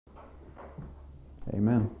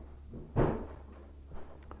Amen. Amen.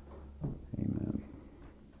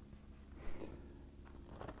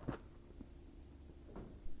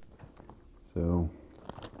 So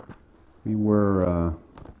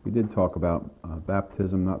we did talk about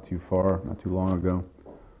baptism not too long ago,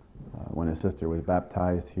 when a sister was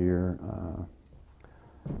baptized here,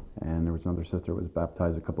 and there was another sister that was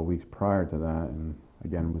baptized a couple of weeks prior to that, and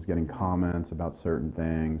again was getting comments about certain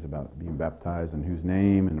things, about being baptized and whose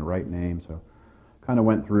name and the right name. So kind of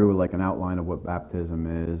went through like an outline of what baptism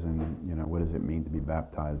is, and what does it mean to be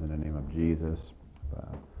baptized in the name of Jesus.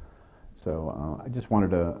 So I just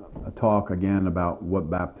wanted to talk again about what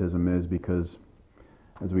baptism is, because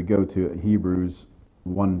as we go to Hebrews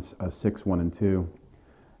 6, 1 and 2,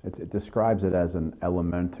 it describes it as an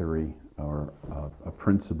elementary or a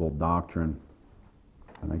principal doctrine.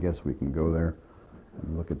 And I guess we can go there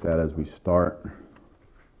and look at that as we start.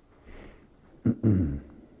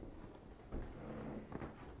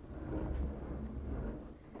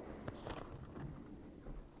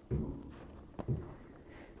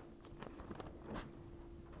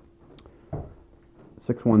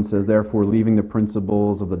 6:1 says, "Therefore, leaving the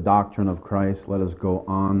principles of the doctrine of Christ, let us go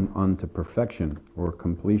on unto perfection," or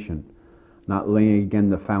completion, "not laying again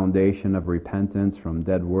the foundation of repentance from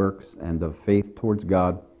dead works and of faith towards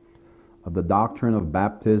God, of the doctrine of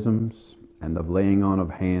baptisms and of laying on of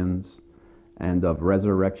hands and of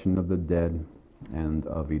resurrection of the dead and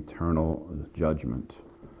of eternal judgment."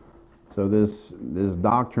 So this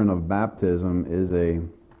doctrine of baptism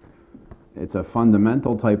it's a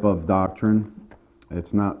fundamental type of doctrine.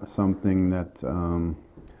 It's not something that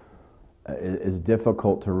is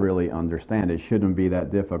difficult to really understand. It shouldn't be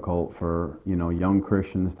that difficult for young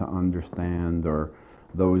Christians to understand, or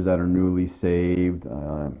those that are newly saved,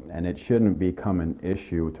 and it shouldn't become an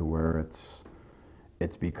issue to where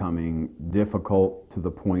it's becoming difficult to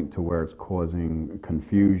the point to where it's causing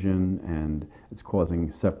confusion and it's causing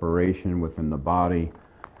separation within the body.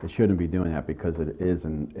 It shouldn't be doing that, because it is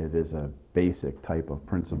a basic type of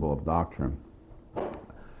principle of doctrine.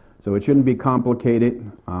 So it shouldn't be complicated,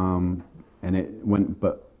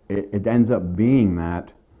 but it ends up being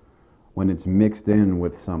that when it's mixed in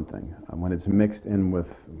with something, when it's mixed in with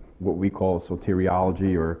what we call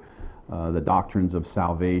soteriology, or the doctrines of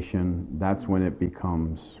salvation. That's when it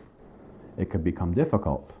could become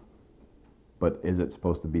difficult. But is it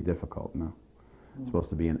supposed to be difficult? No. It's supposed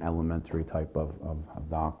to be an elementary type of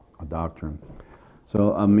doctrine.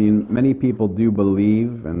 So, I mean, many people do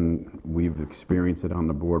believe, and we've experienced it on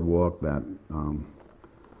the boardwalk, that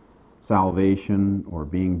salvation or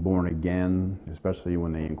being born again, especially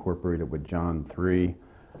when they incorporate it with John 3,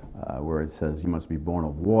 where it says you must be born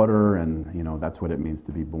of water, and that's what it means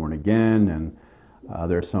to be born again. And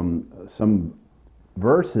there's some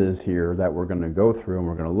verses here that we're going to go through and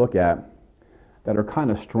we're going to look at that are kind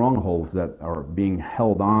of strongholds that are being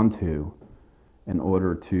held on to in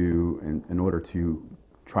order to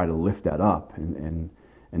try to lift that up in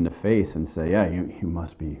the face and say, yeah, you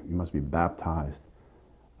must be baptized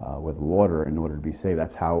with water in order to be saved.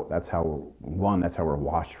 That's how we're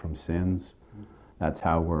washed from sins. That's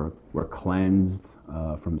how we're cleansed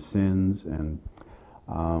from sins. And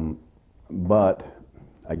but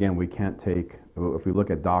again, we can't take, if we look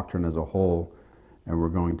at doctrine as a whole, and we're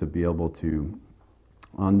going to be able to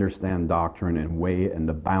understand doctrine and weigh it in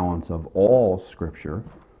the balance of all Scripture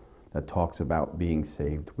that talks about being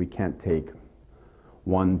saved, we can't take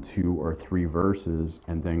 1, 2, or 3 verses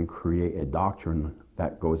and then create a doctrine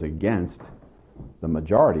that goes against the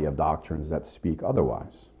majority of doctrines that speak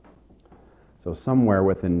otherwise. So somewhere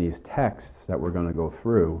within these texts that we're going to go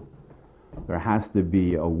through, there has to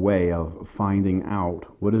be a way of finding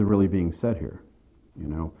out what is really being said here.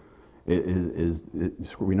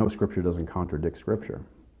 We know Scripture doesn't contradict Scripture.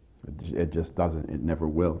 It just doesn't. It never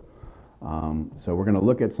will. So we're going to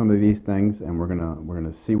look at some of these things, and we're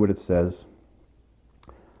going to see what it says.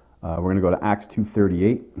 We're going to go to Acts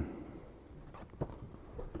 2:38,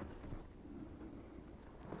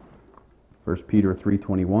 1 Peter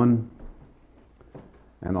 3:21,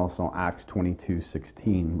 and also Acts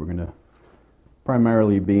 22:16. We're going to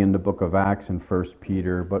primarily be in the book of Acts and 1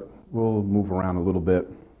 Peter, but we'll move around a little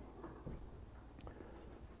bit.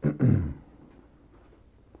 I'm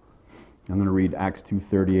going to read Acts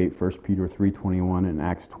 2:38, 1 Peter 3:21, and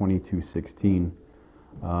Acts 22:16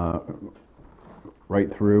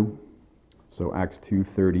 right through. So Acts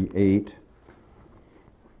 2:38,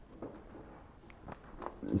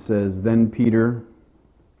 it says, "Then Peter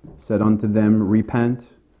said unto them, Repent,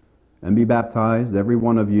 and be baptized, every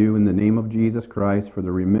one of you, in the name of Jesus Christ, for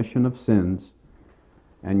the remission of sins,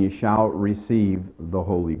 and ye shall receive the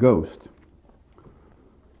Holy Ghost."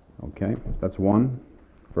 Okay, that's 1.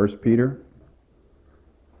 1 Peter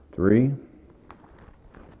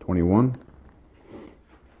 3:21.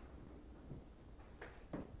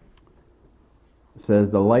 It says,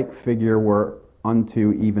 the like figure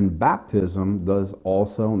whereunto even baptism does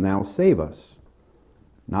also now save us,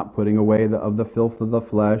 not putting away of the filth of the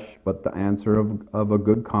flesh, but the answer of a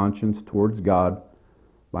good conscience towards God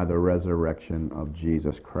by the resurrection of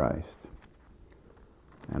Jesus Christ.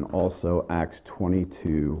 And also Acts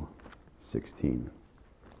 22:16.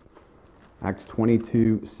 Acts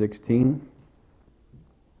 22:16.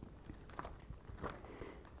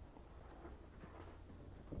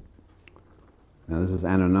 Now this is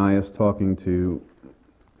Ananias talking to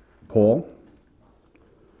Paul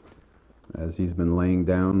as he's been laying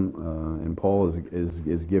down, and Paul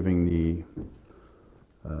is giving the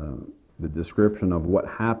description of what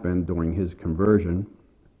happened during his conversion.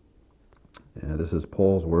 This is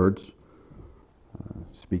Paul's words,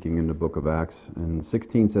 speaking in the book of Acts. And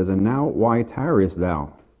 16 says, and now why tarriest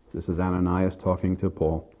thou? This is Ananias talking to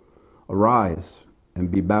Paul. Arise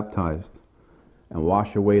and be baptized, and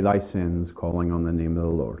wash away thy sins, calling on the name of the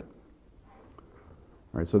Lord.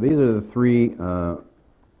 All right, so these are the 3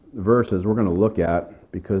 verses we're going to look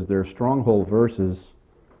at, because they're stronghold verses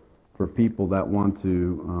for people that want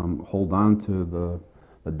to hold on to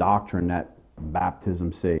the doctrine that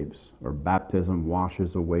baptism saves, or baptism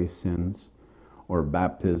washes away sins, or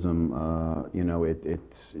baptism,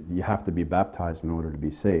 you have to be baptized in order to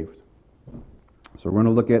be saved. So we're going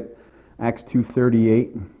to look at Acts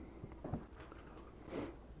 2:38.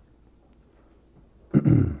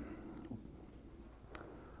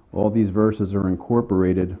 All these verses are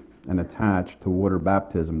incorporated and attached to water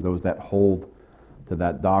baptism, those that hold to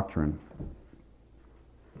that doctrine.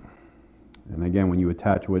 And again, when you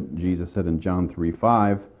attach what Jesus said in John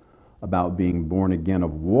 3:5 about being born again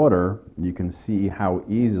of water, you can see how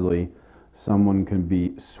easily someone can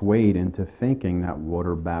be swayed into thinking that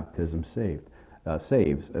water baptism saves,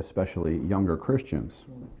 especially younger Christians.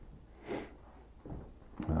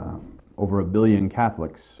 Over 1 billion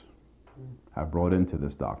Catholics have brought into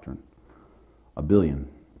this doctrine. 1 billion.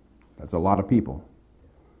 That's a lot of people.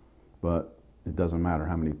 But it doesn't matter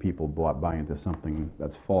how many people buy into something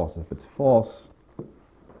that's false. If it's false,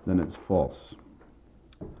 then it's false.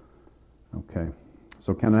 Okay.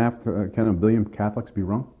 So can 1 billion Catholics be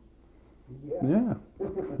wrong? Yeah.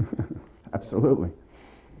 Absolutely.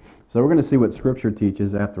 So we're going to see what Scripture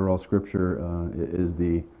teaches. After all, Scripture is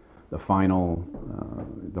the final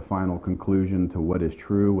conclusion to what is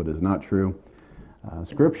true, what is not true.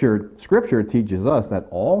 Scripture teaches us that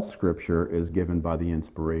all Scripture is given by the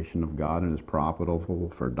inspiration of God and is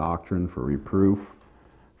profitable for doctrine, for reproof,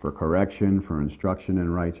 for correction, for instruction in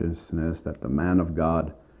righteousness, that the man of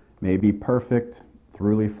God may be perfect,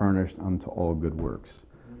 thoroughly furnished unto all good works.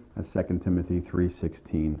 That's 2 Timothy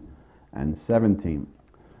 3:16 and 17.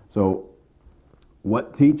 So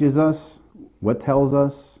what teaches us, what tells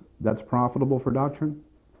us that's profitable for doctrine?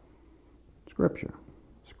 Scripture.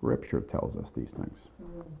 Scripture tells us these things.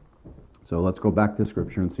 So let's go back to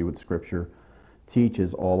Scripture and see what Scripture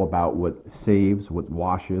teaches all about what saves, what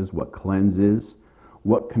washes, what cleanses,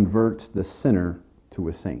 what converts the sinner to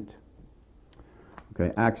a saint.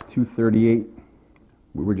 Okay, Acts 2:38.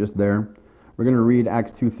 We were just there. We're going to read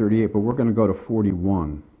Acts 2:38, but we're going to go to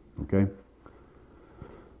 41. Okay?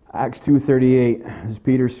 Acts 2:38 is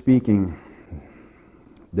Peter speaking.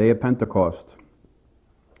 Day of Pentecost.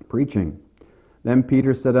 Preaching. Then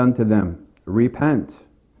Peter said unto them, repent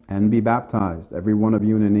and be baptized, every one of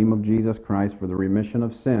you, in the name of Jesus Christ, for the remission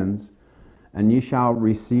of sins, and ye shall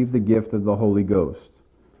receive the gift of the Holy Ghost.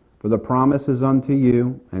 For the promise is unto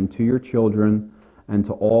you, and to your children, and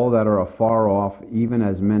to all that are afar off, even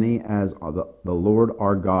as many as the Lord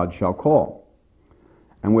our God shall call.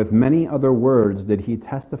 And with many other words did he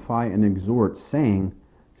testify and exhort, saying,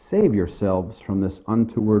 save yourselves from this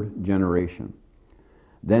untoward generation.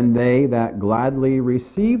 Then they that gladly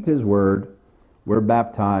received his word were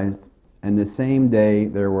baptized, and the same day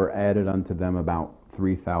there were added unto them about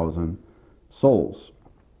 3,000 souls.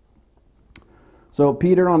 So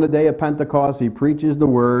Peter, on the day of Pentecost, he preaches the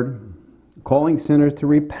word, calling sinners to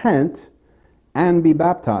repent and be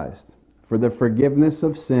baptized for the forgiveness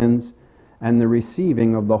of sins and the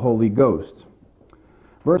receiving of the Holy Ghost.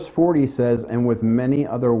 Verse 40 says, and with many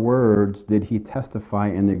other words did he testify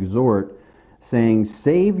and exhort, saying,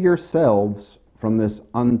 save yourselves from this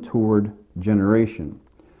untoward generation.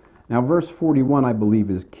 Now verse 41, I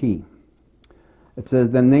believe, is key. It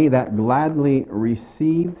says, then they that gladly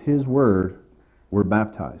received his word were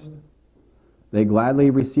baptized. They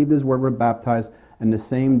gladly received his word, were baptized, and the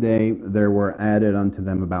same day there were added unto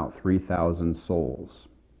them about 3,000 souls.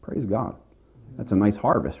 Praise God. That's a nice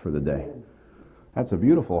harvest for the day. That's a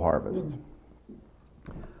beautiful harvest.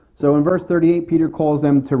 So in verse 38, Peter calls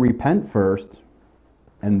them to repent first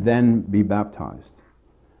and then be baptized.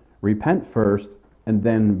 Repent first and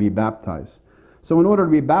then be baptized. So in order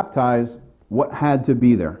to be baptized, what had to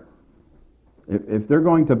be there? If they're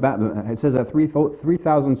going to baptize, it says that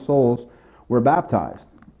 3,000 souls were baptized.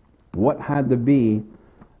 What had to be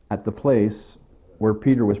at the place where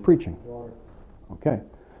Peter was preaching? Water. Okay.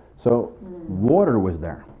 So water was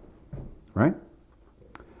there, right?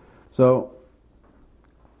 So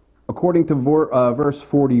according to verse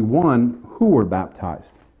 41, who were baptized?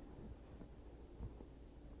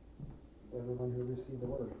 Everyone who received the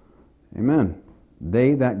word. Amen.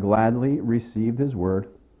 They that gladly received his word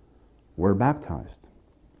were baptized.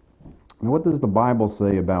 Now, what does the Bible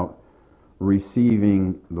say about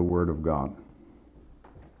receiving the word of God?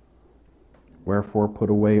 Wherefore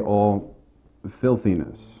put away all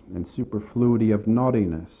filthiness and superfluity of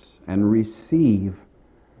naughtiness, and receive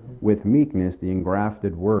with meekness the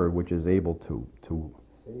engrafted word, which is able to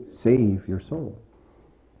save your soul.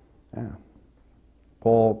 Yeah.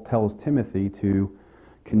 Paul tells Timothy to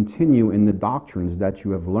continue in the doctrines that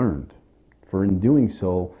you have learned, for in doing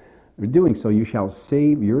so you shall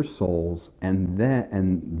save your souls and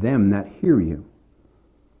them that hear you.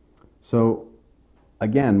 So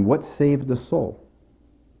again, what saves the soul?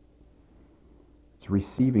 It's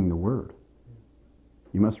receiving the word.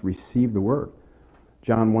 You must receive the word.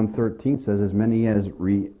 John 1:13 says, as many as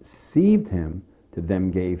received him, to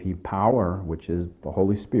them gave he power, which is the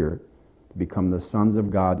Holy Spirit, to become the sons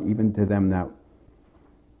of God, even to them that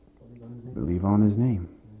believe on his name.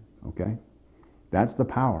 Okay? That's the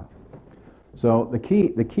power. So the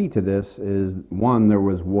key to this is, one, there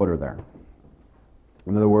was water there.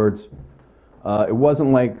 In other words, it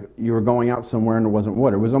wasn't like you were going out somewhere and there wasn't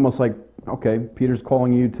water. It was almost like, okay, Peter's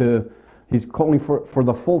calling you to, he's calling for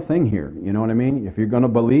the full thing here. You know what I mean? If you're going to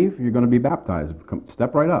believe, you're going to be baptized.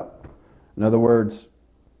 Step right up. In other words,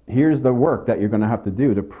 here's the work that you're going to have to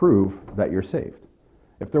do to prove that you're saved.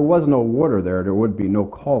 If there was no water there would be no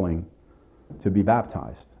calling to be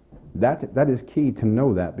baptized. That is key to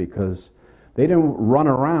know that, because they didn't run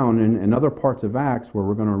around in other parts of Acts where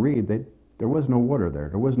we're going to read. There was no water there.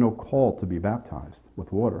 There was no call to be baptized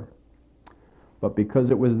with water. But because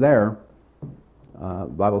it was there, the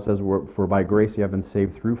Bible says, for by grace you have been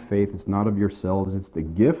saved through faith. It's not of yourselves. It's the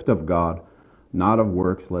gift of God, not of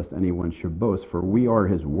works, lest anyone should boast. For we are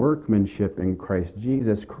his workmanship in Christ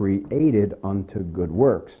Jesus, created unto good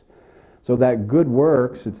works. So that good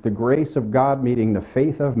works, it's the grace of God meeting the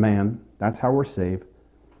faith of man. That's how we're saved.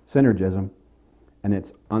 Synergism. And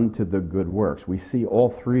it's unto the good works. We see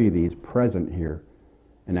all three of these present here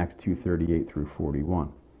in Acts 2:38 through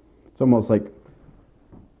 41. It's almost like,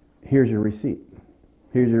 here's your receipt.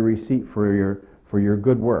 Here's your receipt for your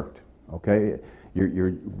good work. Okay?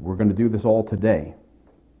 We're going to do this all today.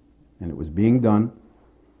 And it was being done,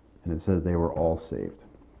 and it says they were all saved.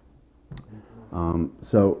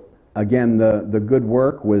 So again, the good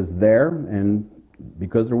work was there, and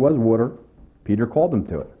because there was water, Peter called them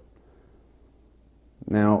to it.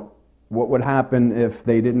 Now, what would happen if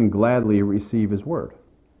they didn't gladly receive his word?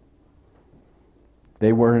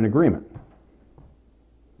 They were in agreement.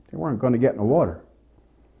 They weren't going to get in the water.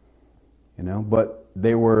 You know, but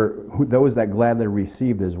those that gladly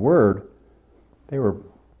received his word, they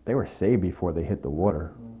were saved before they hit the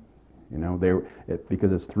water. You know,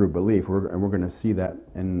 because it's through belief. And we're going to see that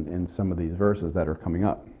in some of these verses that are coming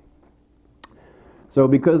up. So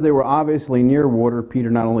because they were obviously near water, Peter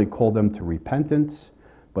not only called them to repentance,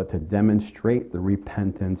 but to demonstrate the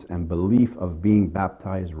repentance and belief of being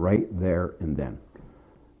baptized right there and then.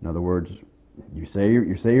 In other words, you say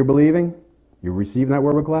you're believing, you're receiving that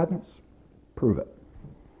word with gladness, prove it.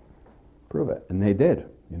 Prove it. And they did.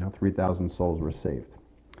 You know, 3,000 souls were saved.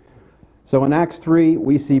 So in Acts 3,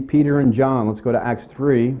 we see Peter and John. Let's go to Acts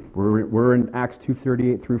 3. We're in Acts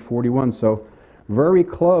 2:38 through 41. So very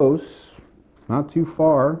close, not too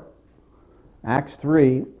far. Acts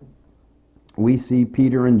 3, we see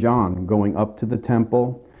Peter and John going up to the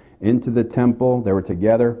temple, into the temple. They were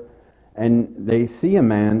together. And they see a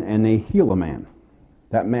man and they heal a man.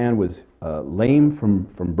 That man was lame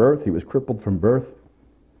from birth. He was crippled from birth,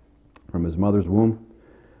 from his mother's womb.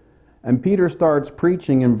 And Peter starts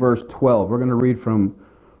preaching in verse 12. We're going to read from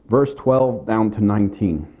verse 12 down to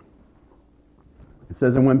 19. It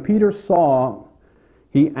says, and when Peter saw,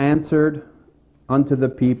 he answered unto the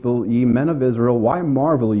people, ye men of Israel, why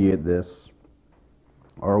marvel ye at this?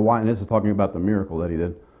 Or why, and this is talking about the miracle that he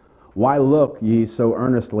did. Why look ye so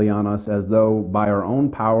earnestly on us, as though by our own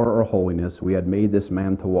power or holiness we had made this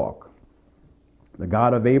man to walk? The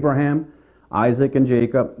God of Abraham, Isaac, and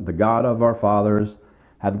Jacob, the God of our fathers,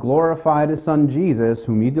 hath glorified his Son Jesus,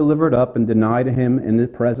 whom he delivered up and denied him in the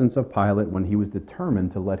presence of Pilate when he was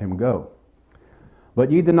determined to let him go.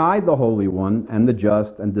 But ye denied the Holy One and the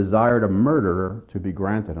just, and desired a murderer to be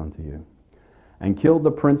granted unto you, and killed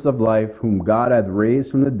the Prince of Life, whom God hath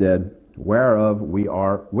raised from the dead, whereof we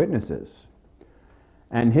are witnesses.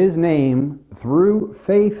 And his name, through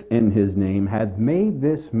faith in his name, hath made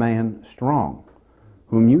this man strong,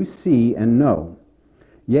 whom you see and know.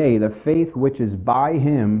 Yea, the faith which is by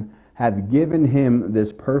him hath given him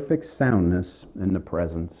this perfect soundness in the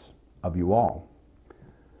presence of you all.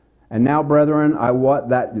 And now, brethren, I wot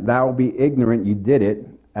that thou be ignorant ye did it,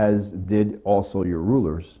 as did also your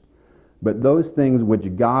rulers. But those things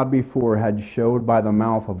which God before had showed by the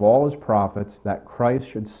mouth of all his prophets, that Christ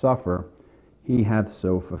should suffer, he hath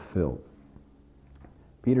so fulfilled.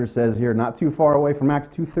 Peter says here, not too far away from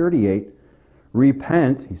Acts 2:38,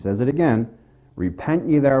 repent, he says it again, repent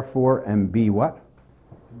ye therefore and be what?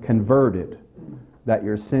 Converted, that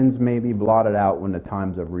your sins may be blotted out when the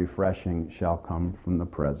times of refreshing shall come from the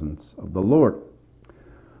presence of the Lord.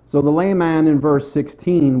 So the lame man in verse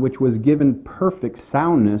 16, which was given perfect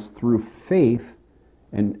soundness through faith,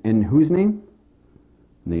 in whose name?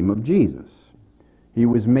 Name of Jesus. He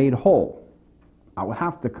was made whole. I would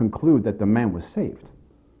have to conclude that the man was saved.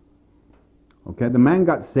 Okay, the man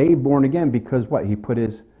got saved, born again, because what? He put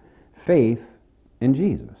his faith in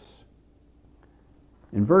Jesus.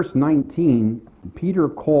 In verse 19, Peter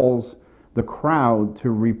calls the crowd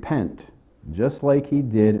to repent, just like he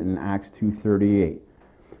did in Acts 2:38,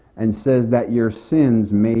 and says that your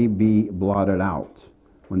sins may be blotted out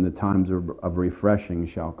when the times of refreshing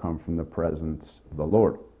shall come from the presence of the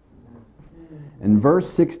Lord. In verse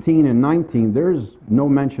 16 and 19, there's no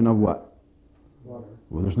mention of what? Water.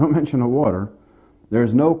 Well, there's no mention of water.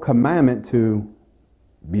 There's no commandment to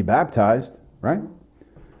be baptized, right?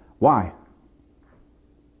 Why?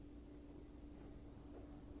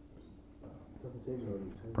 Doesn't say so.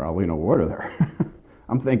 Probably no water there.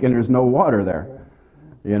 I'm thinking there's no water there.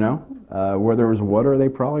 You know, where there was water, they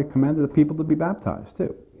probably commanded the people to be baptized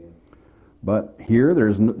too. But here,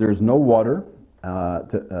 there's no water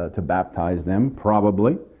to baptize them,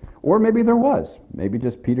 probably. Or maybe there was. Maybe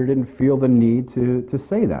just Peter didn't feel the need to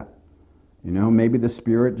say that. You know, maybe the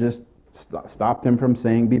Spirit just stopped him from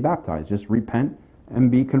saying be baptized. Just repent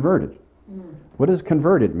and be converted. What does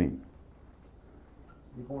converted mean?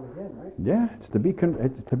 Be born again, right? Yeah, it's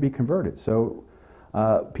to be converted. So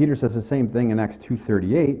Peter says the same thing in Acts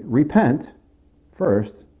 2:38. Repent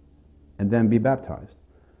first, and then be baptized.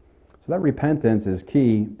 So that repentance is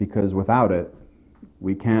key, because without it,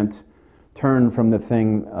 we can't turn from the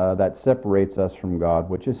thing that separates us from God,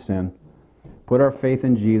 which is sin. Put our faith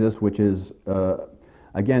in Jesus, which is,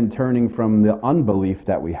 again, turning from the unbelief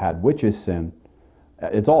that we had, which is sin.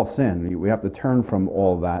 It's all sin. We have to turn from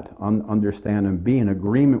all that, understand and be in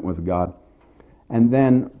agreement with God. And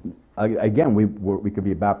then, again, we could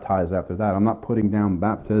be baptized after that. I'm not putting down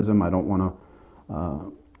baptism. I don't want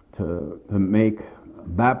to make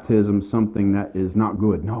baptism something that is not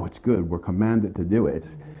good. No, it's good. We're commanded to do it.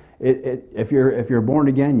 If you're born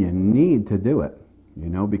again, you need to do it, you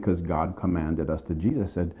know, because God commanded us to.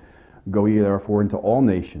 Jesus said, go ye therefore into all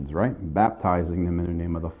nations, right? Baptizing them in the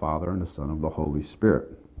name of the Father and the Son of the Holy Spirit.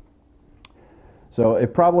 So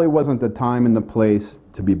it probably wasn't the time and the place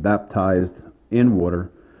to be baptized in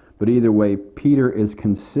water, but either way, Peter is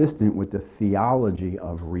consistent with the theology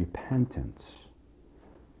of repentance.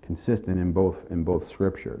 Consistent in both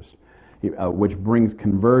scriptures, which brings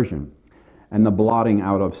conversion and the blotting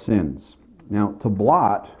out of sins. Now, to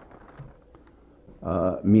blot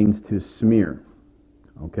means to smear.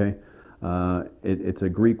 Okay, it's a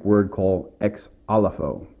Greek word called ex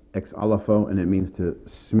alipho, and it means to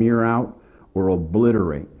smear out or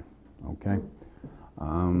obliterate. Okay,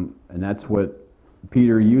 and that's what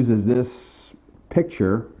Peter uses this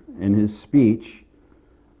picture in his speech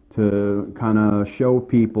to kind of show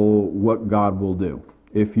people what God will do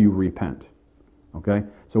if you repent. Okay?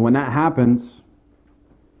 So when that happens,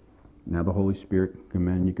 now the Holy Spirit can come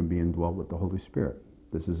in, you can be indwelt with the Holy Spirit.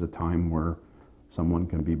 This is a time where someone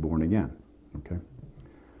can be born again. Okay?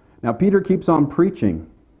 Now Peter keeps on preaching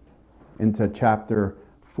into chapter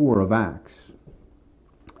 4 of Acts.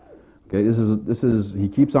 Okay, this is he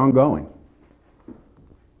keeps on going.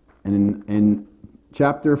 And in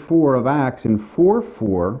chapter 4 of Acts, in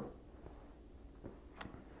 4:4,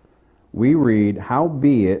 we read,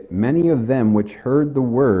 howbeit many of them which heard the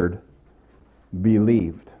word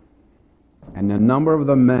believed, and the number of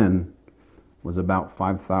the men was about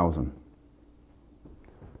 5,000.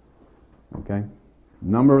 Okay?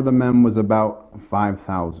 Number of the men was about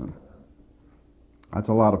 5,000. That's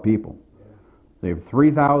a lot of people. They have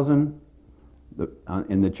 3,000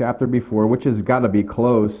 in the chapter before, which has got to be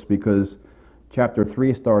close because chapter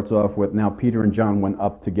 3 starts off with, now Peter and John went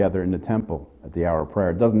up together in the temple at the hour of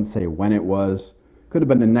prayer. It doesn't say when it was. Could have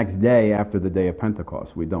been the next day after the day of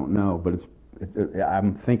Pentecost. We don't know, but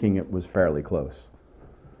I'm thinking it was fairly close.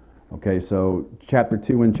 Okay, so chapter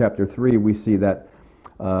 2 and chapter 3, we see that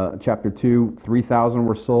chapter 2, 3,000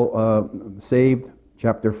 were saved.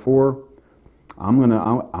 Chapter 4,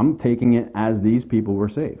 I'm taking it as these people were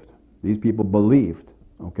saved. These people believed,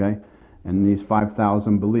 okay? And these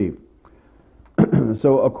 5,000 believed.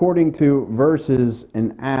 So according to verses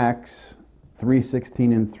in Acts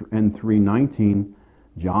 3:16 and 3:19,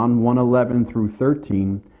 John 1:11 through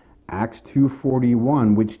 13, Acts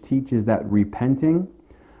 2:41, which teaches that repenting,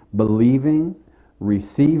 believing,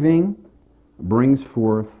 receiving brings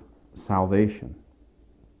forth salvation.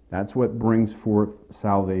 That's what brings forth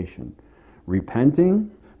salvation.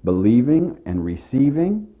 Repenting, believing, and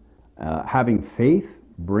receiving, having faith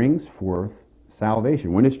brings forth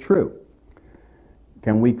salvation when it's true.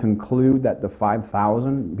 Can we conclude that the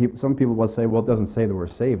 5,000, some people will say, well, it doesn't say they were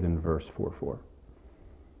saved in verse 4:4.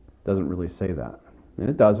 It doesn't really say that. And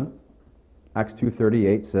it doesn't. Acts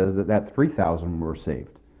 2:38 says that 3,000 were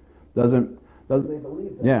saved. Doesn't They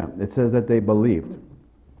believed that. yeah, it says that they believed.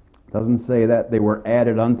 Doesn't say that they were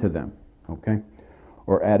added unto them, okay?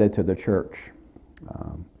 Or added to the church.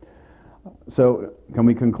 So can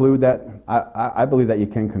we conclude that? I believe that you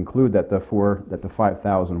can conclude that the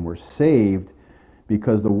 5,000 were saved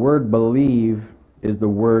because the word believe is the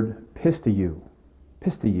word pisteu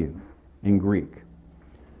in Greek.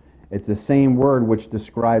 It's the same word which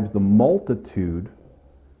describes the multitude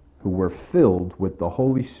who were filled with the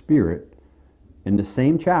Holy Spirit in the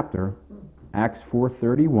same chapter, Acts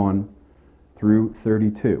 4:31 through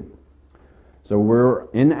 32. So we're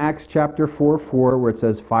in Acts chapter 4:4 where it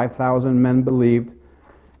says 5,000 men believed,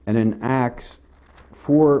 and in Acts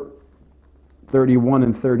 4:31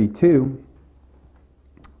 and 32,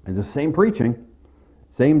 it's the same preaching,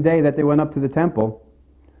 same day that they went up to the temple.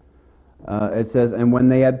 It says, and when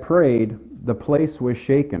they had prayed, the place was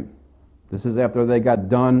shaken. This is after they got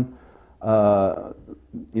done,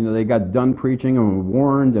 they got done preaching and were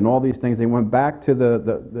warned and all these things. They went back to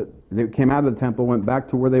they came out of the temple, went back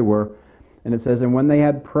to where they were. And it says, and when they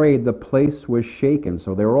had prayed, the place was shaken.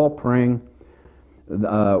 So they were all praying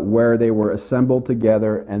where they were assembled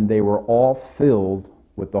together, and they were all filled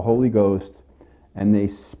with the Holy Ghost, and they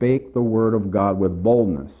spake the word of God with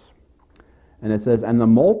boldness. And it says, and the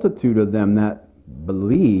multitude of them that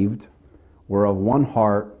believed were of one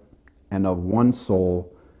heart and of one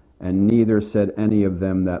soul, and neither said any of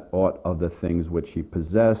them that aught of the things which he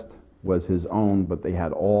possessed was his own, but they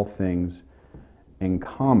had all things in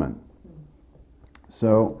common.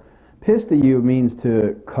 So, pisteu means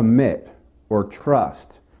to commit or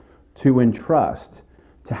trust, to entrust,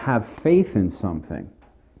 to have faith in something.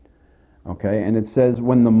 Okay, and it says,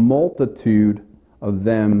 when the multitude of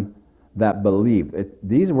them that believed.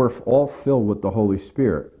 These were all filled with the Holy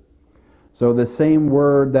Spirit. So the same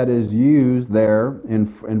word that is used there in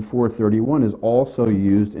 4:31 is also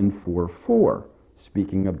used in 4:4,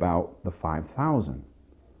 speaking about the 5,000.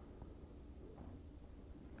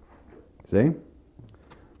 See?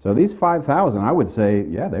 So these 5,000, I would say,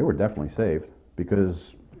 yeah, they were definitely saved,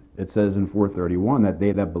 because it says in 4:31 that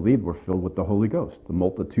they that believed were filled with the Holy Ghost. The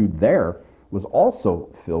multitude there was also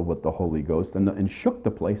filled with the Holy Ghost and shook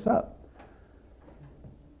the place up.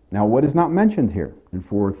 Now, what is not mentioned here in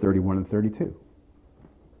 4:31 and 32?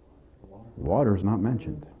 Water is not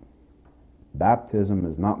mentioned. Baptism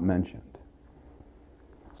is not mentioned.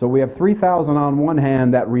 So we have 3,000 on one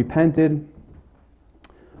hand that repented.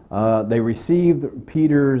 They received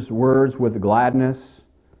Peter's words with gladness,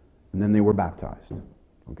 and then they were baptized.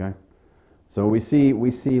 Okay, so we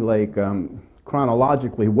see like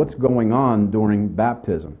chronologically what's going on during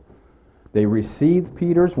baptism. They received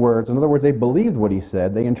Peter's words. In other words, they believed what he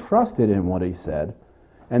said. They entrusted in what he said.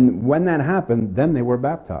 And when that happened, then they were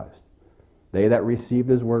baptized. They that received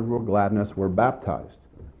his word with gladness were baptized.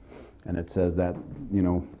 And it says that,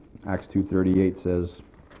 Acts 2:38 says,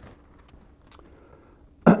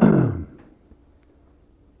 and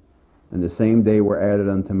the same day were added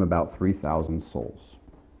unto him about 3,000 souls.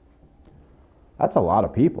 That's a lot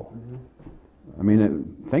of people. I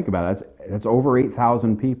mean, think about it. That's over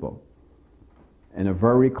 8,000 people. In a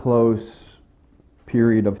very close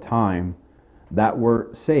period of time that were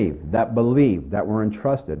saved, that believed, that were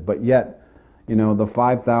entrusted. But yet, the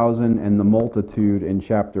 5,000 and the multitude in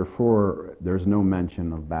chapter 4, there's no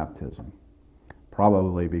mention of baptism.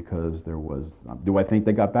 Probably because there was, do I think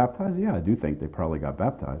they got baptized? Yeah, I do think they probably got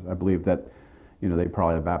baptized. I believe that, they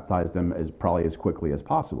probably baptized them as quickly as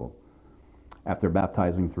possible. After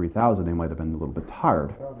baptizing 3,000, they might have been a little bit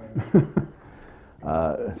tired.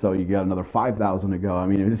 So you got another 5,000 to go. I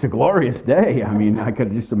mean, it's a glorious day. I mean, I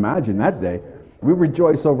could just imagine that day. We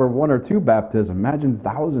rejoice over one or two baptisms. Imagine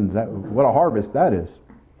thousands. What a harvest that is.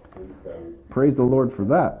 Praise the Lord for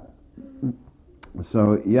that.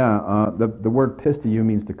 So, yeah, the word pisteu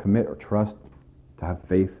means to commit or trust, to have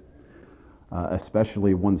faith,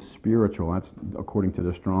 especially one's spiritual. That's according to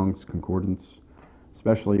the Strong's Concordance.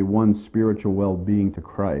 Especially one's spiritual well-being to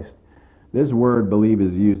Christ. This word, believe,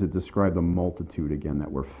 is used to describe the multitude, again,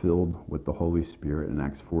 that were filled with the Holy Spirit in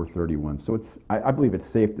Acts 4:31. So I believe it's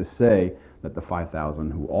safe to say that the 5,000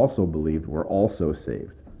 who also believed were also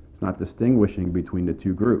saved. It's not distinguishing between the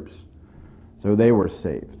two groups. So they were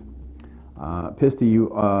saved.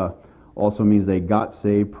 Pisteu also means they got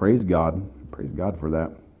saved. Praise God. Praise God for that.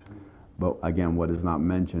 But again, what is not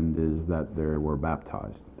mentioned is that they were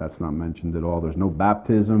baptized. That's not mentioned at all. There's no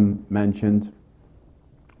baptism mentioned,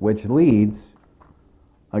 which leads,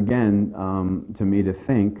 again, to me to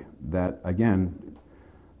think that, again,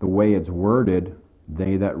 the way it's worded,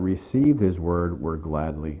 they that received his word were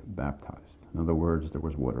gladly baptized. In other words, there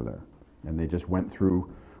was water there. And they just went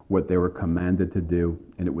through what they were commanded to do,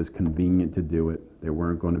 and it was convenient to do it. They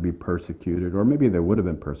weren't going to be persecuted, or maybe they would have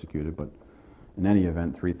been persecuted, but in any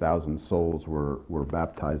event, 3,000 souls were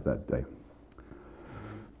baptized that day.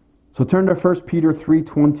 So turn to 1 Peter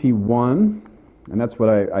 3:21, and that's what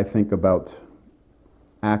I think about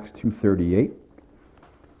Acts 2:38,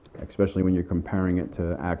 especially when you're comparing it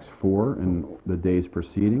to Acts 4 and the days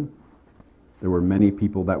preceding. There were many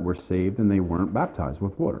people that were saved and they weren't baptized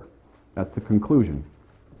with water. That's the conclusion.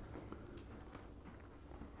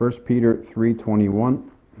 1 Peter 3:21.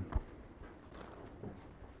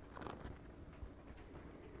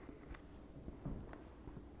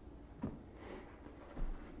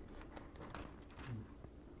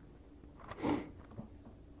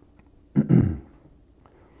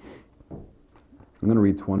 I'm going to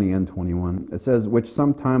read 20 and 21. It says, which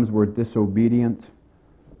sometimes were disobedient,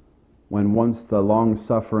 when once the long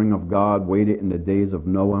suffering of God waited in the days of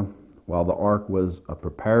Noah, while the ark was a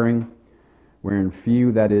preparing, wherein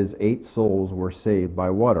few, that is, 8 souls, were saved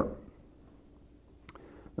by water.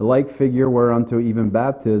 The like figure whereunto even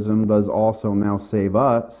baptism does also now save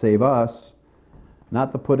us,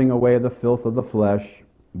 not the putting away of the filth of the flesh,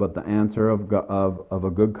 but the answer of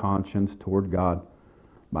a good conscience toward God,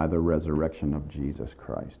 by the resurrection of Jesus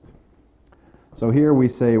Christ. So here we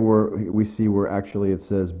see where actually it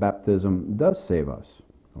says baptism does save us.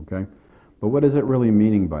 Okay, but what is it really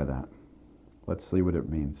meaning by that? Let's see what it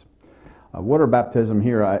means. Water baptism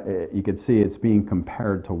here, you can see it's being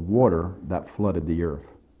compared to water that flooded the earth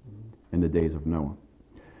in the days of Noah,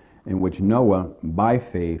 in which Noah, by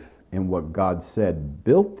faith in what God said,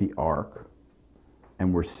 built the ark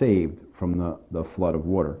and were saved from the flood of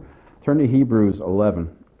water. Turn to Hebrews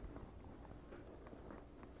 11.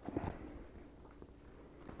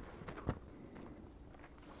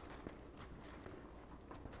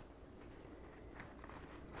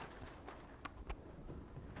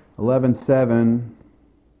 Eleven seven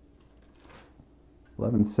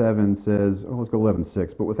says, let's go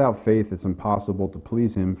 11:6. But without faith it's impossible to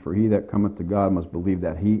please him, for he that cometh to God must believe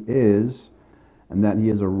that he is, and that he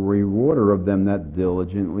is a rewarder of them that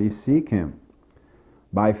diligently seek him.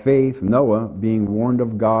 By faith Noah, being warned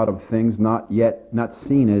of God of things not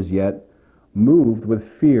seen as yet, moved with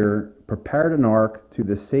fear, prepared an ark to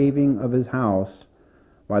the saving of his house,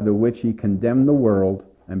 by the which he condemned the world,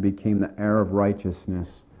 and became the heir of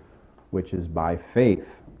righteousness, which is by faith.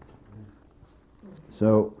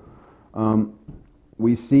 So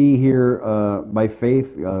we see here by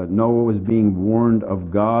faith Noah was being warned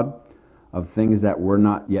of God of things that were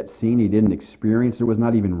not yet seen. He didn't experience. There was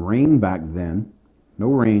not even rain back then. No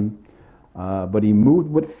rain. But he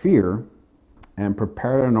moved with fear and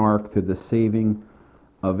prepared an ark to the saving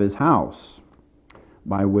of his house,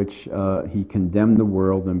 by which he condemned the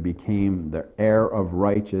world and became the heir of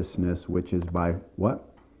righteousness, which is by what?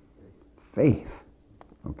 Faith.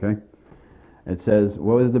 Okay? It says,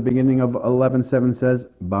 what was the beginning of 11:7 says?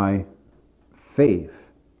 By faith,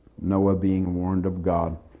 Noah being warned of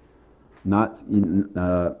God, not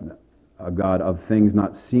a God of things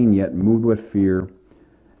not seen yet, moved with fear,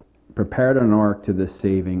 prepared an ark to the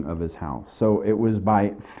saving of his house. So it was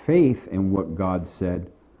by faith in what God said,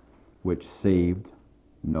 which saved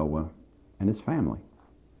Noah and his family.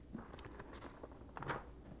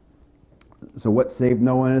 So what saved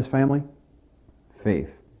Noah and his family? Faith.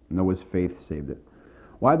 Noah's faith saved it.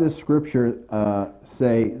 Why does Scripture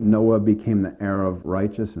say Noah became the heir of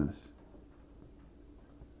righteousness?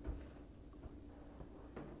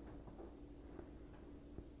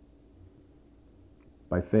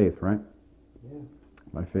 By faith, right? Yeah.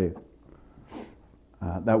 By faith.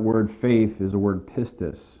 That word faith is a word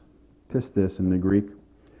pistis. Pistis in the Greek.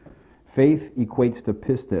 Faith equates to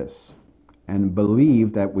pistis. And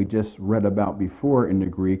believe that we just read about before in the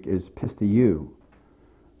Greek is pistiu.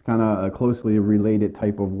 It's kind of a closely related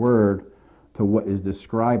type of word to what is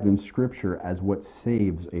described in Scripture as what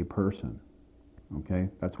saves a person. Okay?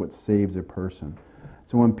 That's what saves a person.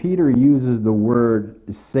 So when Peter uses the word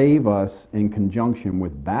save us in conjunction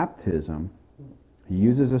with baptism, he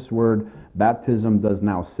uses this word, baptism does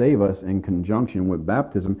now save us, in conjunction with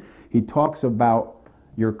baptism. He talks about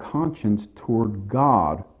your conscience toward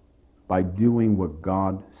God by doing what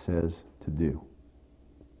God says to do.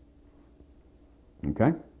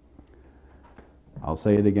 Okay? I'll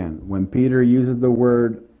say it again. When Peter uses the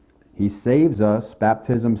word, he saves us,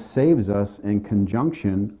 baptism saves us in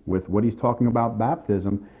conjunction with what he's talking about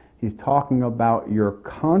baptism. He's talking about your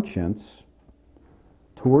conscience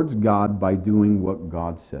towards God by doing what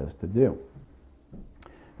God says to do.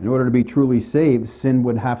 In order to be truly saved, sin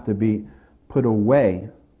would have to be put away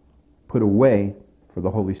for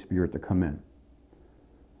the Holy Spirit to come in.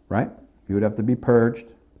 Right? You would have to be purged.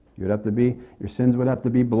 Your sins would have to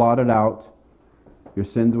be blotted out. Your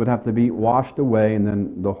sins would have to be washed away, and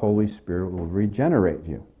then the Holy Spirit will regenerate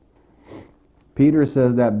you. Peter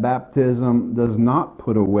says that baptism does not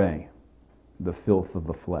put away the filth of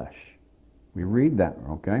the flesh. We read that,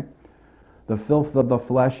 okay? The filth of the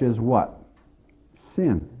flesh is what?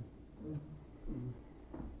 Sin.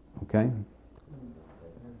 Okay?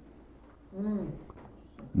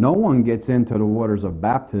 No one gets into the waters of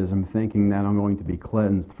baptism thinking that I'm going to be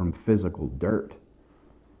cleansed from physical dirt.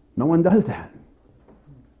 No one does that.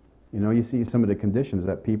 You know, you see some of the conditions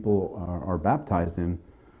that people are baptized in.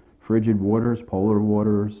 Frigid waters, polar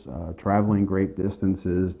waters, traveling great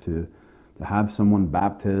distances to have someone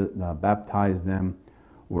baptize them,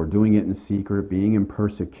 or doing it in secret, being in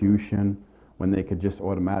persecution when they could just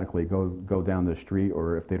automatically go down the street,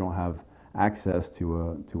 or if they don't have access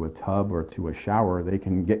to a tub or to a shower, they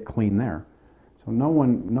can get clean there. So no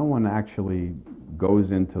one actually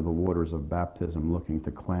goes into the waters of baptism looking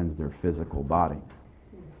to cleanse their physical body.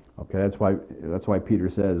 Okay, that's why Peter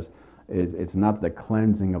says it's not the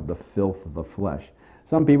cleansing of the filth of the flesh.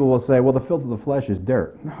 Some people will say, well, the filth of the flesh is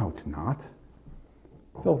dirt. No, it's not.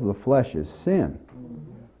 The filth of the flesh is sin.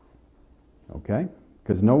 Okay?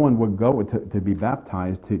 Because no one would go to be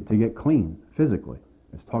baptized to get clean physically.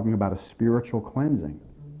 It's talking about a spiritual cleansing.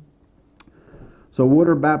 So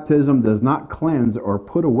water baptism does not cleanse or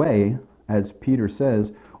put away, as Peter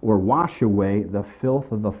says, or wash away the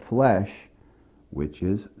filth of the flesh, which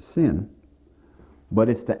is sin. But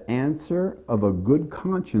it's the answer of a good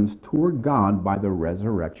conscience toward God by the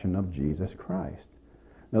resurrection of Jesus Christ.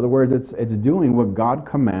 In other words, it's doing what God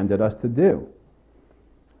commanded us to do.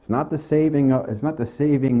 It's not the saving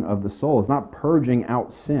of the soul. It's not purging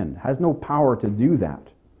out sin. It has no power to do that.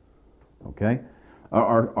 Okay?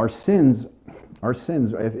 Our sins,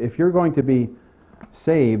 if you're going to be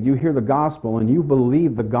saved, you hear the gospel and you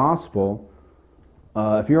believe the gospel.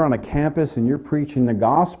 If you're on a campus and you're preaching the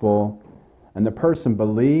gospel and the person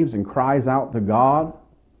believes and cries out to God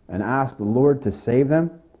and asks the Lord to save them,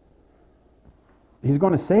 He's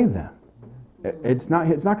going to save them. It's not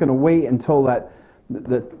going to wait until that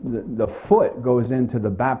the foot goes into the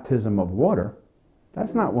baptism of water.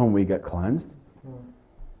 That's not when we get cleansed.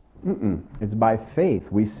 It's by faith.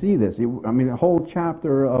 We see this. The whole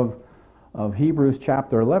chapter of Hebrews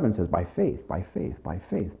chapter 11 says by faith, by faith, by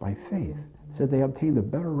faith, by faith. It said they obtained a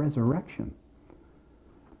better resurrection.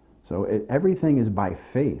 So everything is by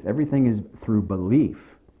faith. Everything is through belief.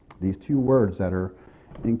 These two words that are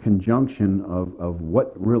in conjunction of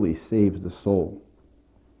what really saves the soul.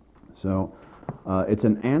 So it's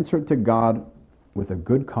an answer to God with a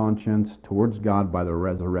good conscience towards God by the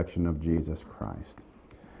resurrection of Jesus Christ.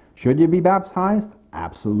 Should you be baptized?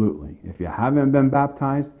 Absolutely. If you haven't been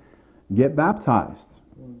baptized, get baptized.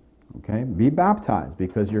 Okay? Be baptized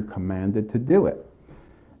because you're commanded to do it.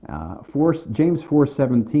 James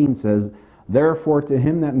 4:17 says, therefore to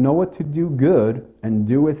him that knoweth to do good and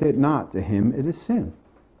doeth it not, to him it is sin.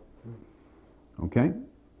 Okay?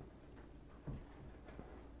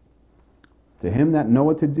 To him that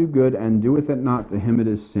knoweth to do good and doeth it not, to him it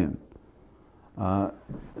is sin.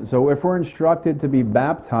 So if we're instructed to be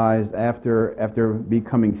baptized after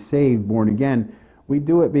becoming saved, born again, we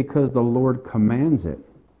do it because the Lord commands it.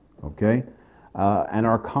 Okay? And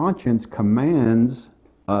our conscience commands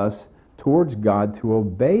us towards God to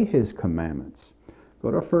obey his commandments.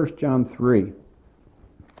 Go to 1 John 3.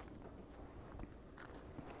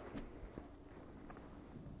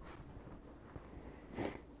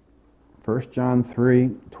 1 John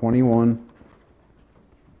 3:21.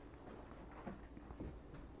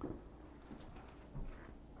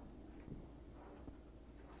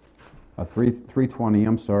 3:20,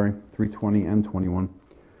 I'm sorry, 3:20 and 21.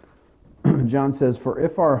 John says, "For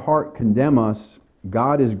if our heart condemn us,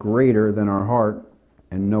 God is greater than our heart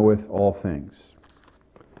and knoweth all things."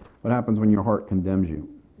 What happens when your heart condemns you?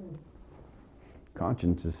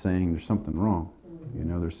 Conscience is saying there's something wrong. You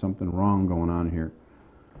know, there's something wrong going on here.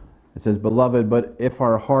 It says, "Beloved, but if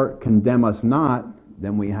our heart condemn us not,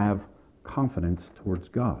 then we have confidence towards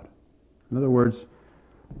God." In other words,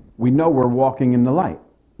 we know we're walking in the light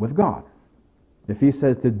with God. If he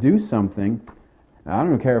says to do something, I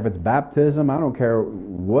don't care if it's baptism, I don't care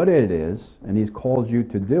what it is, and he's called you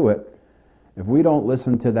to do it, if we don't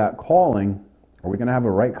listen to that calling, are we going to have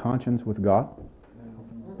a right conscience with God?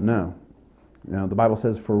 No. You know, the Bible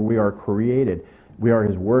says, "For we are created." We are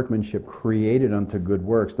his workmanship, created unto good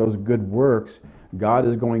works. Those good works, God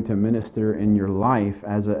is going to minister in your life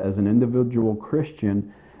as an individual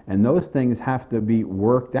Christian, and those things have to be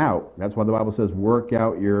worked out. That's why the Bible says, work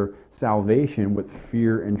out your salvation with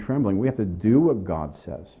fear and trembling. We have to do what God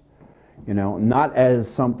says. You know, not as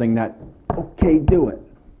something that, okay, do it.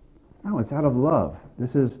 No, it's out of love.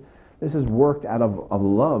 This is worked out of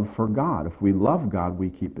love for God. If we love God, we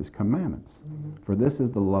keep his commandments. For this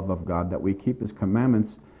is the love of God, that we keep his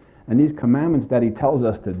commandments. And these commandments that he tells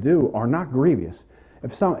us to do are not grievous.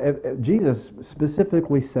 If Jesus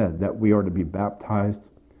specifically said that we are to be baptized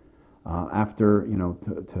after, you know,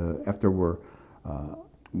 after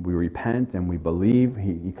we repent and we believe,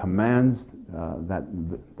 he commands that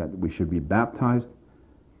we should be baptized.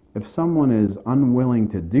 If someone is unwilling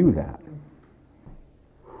to do that,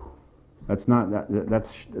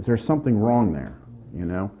 there's something wrong there, you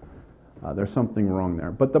know. There's something wrong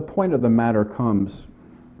there. But the point of the matter comes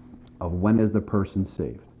of, when is the person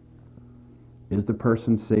saved? Is the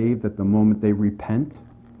person saved at the moment they repent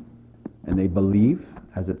and they believe,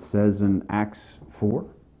 as it says in Acts 4,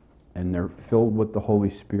 and they're filled with the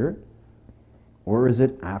Holy Spirit? Or is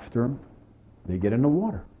it after they get in the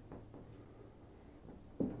water?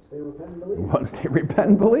 Once they repent and believe. Once they repent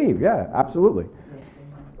and believe, yeah, absolutely.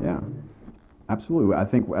 Yeah. Absolutely. I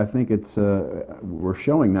think it's we're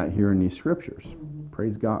showing that here in these scriptures.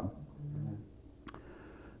 Praise God.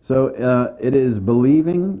 So it is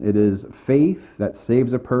believing, it is faith that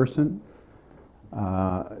saves a person.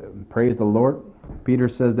 Praise the Lord. Peter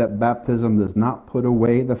says that baptism does not put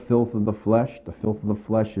away the filth of the flesh. The filth of the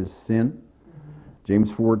flesh is sin.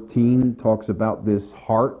 James 14 talks about this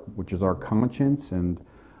heart, which is our conscience, and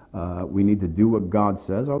we need to do what God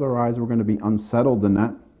says, otherwise we're going to be unsettled in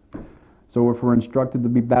that. So if we're instructed to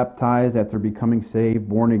be baptized after becoming saved,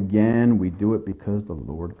 born again, we do it because the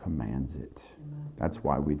Lord commands it. That's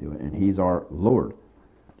why we do it. And he's our Lord.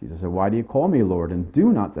 Jesus said, "Why do you call me Lord and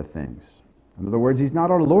do not the things?" In other words, he's not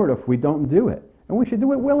our Lord if we don't do it. And we should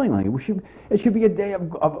do it willingly. It should be a day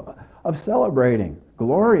of celebrating,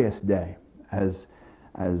 glorious day, as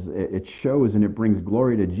it shows and it brings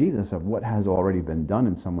glory to Jesus of what has already been done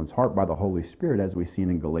in someone's heart by the Holy Spirit, as we've seen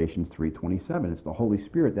in Galatians 3:27. It's the Holy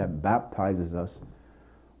Spirit that baptizes us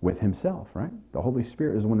with himself, right? The Holy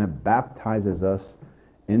Spirit is the one that baptizes us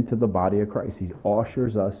into the body of Christ. He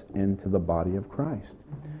ushers us into the body of Christ.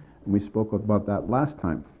 And we spoke about that last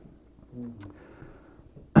time.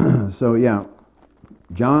 So yeah,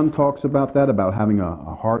 John talks about that, about having a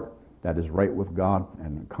heart that is right with God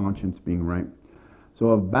and a conscience being right.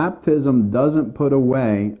 So if baptism doesn't put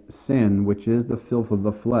away sin, which is the filth of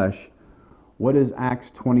the flesh, what is Acts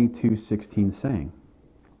 22:16 saying?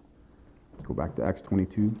 Let's go back to Acts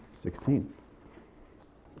 22:16.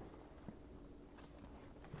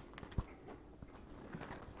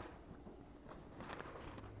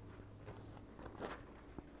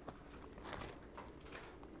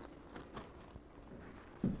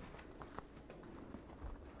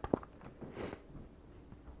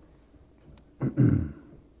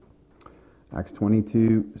 Acts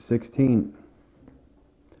 22:16.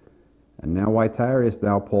 "And now why tarriest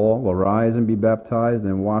thou, Paul? Arise and be baptized,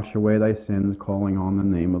 and wash away thy sins, calling on the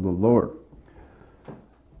name of the Lord."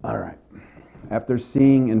 All right. After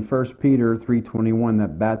seeing in 1 Peter 3:21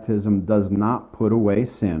 that baptism does not put away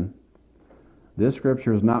sin, this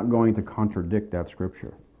scripture is not going to contradict that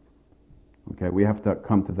scripture. Okay, we have to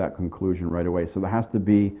come to that conclusion right away. So there has to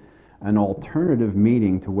be an alternative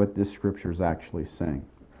meaning to what this scripture is actually saying.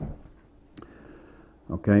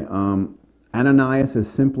 Okay, Ananias is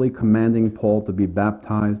simply commanding Paul to be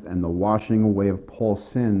baptized, and the washing away of Paul's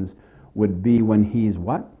sins would be when he's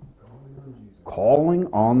what? Calling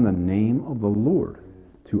on the name of the Lord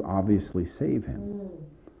to obviously save him.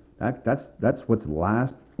 That's what's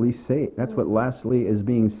lastly say. That's what lastly is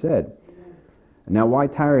being said. Now why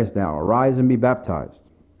tarriest thou? Arise and be baptized,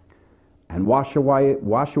 and wash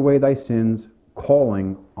away thy sins,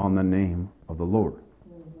 calling on the name of the Lord.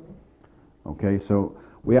 Okay, so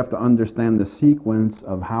we have to understand the sequence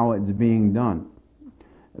of how it's being done.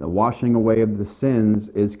 The washing away of the sins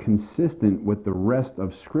is consistent with the rest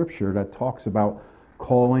of Scripture that talks about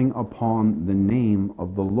calling upon the name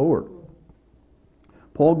of the Lord.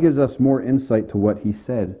 Paul gives us more insight to what he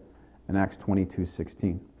said in Acts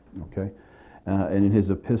 22:16, okay, and in his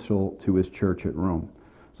epistle to his church at Rome.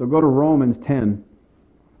 So go to Romans 10,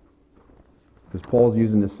 because Paul's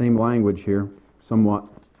using the same language here, somewhat.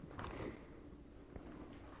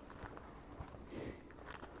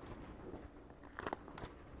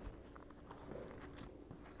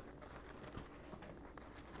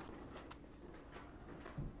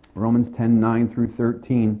 Romans 10:9 through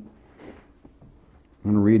 13.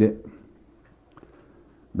 I'm going to read it.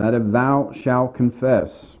 That if thou shalt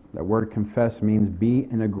confess, that word confess means be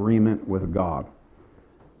in agreement with God.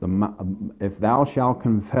 If thou shalt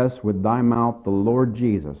confess with thy mouth the Lord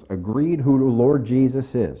Jesus, agreed who the Lord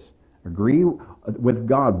Jesus is, agree with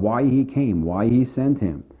God why he came, why he sent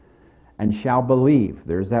him, and shall believe,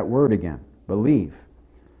 there's that word again, believe,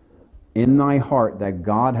 in thy heart that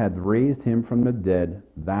God hath raised him from the dead,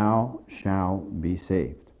 thou shalt be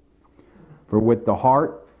saved. For with the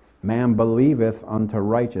heart man believeth unto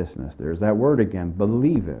righteousness. There's that word again,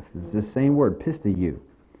 believeth. It's the same word, pisteu.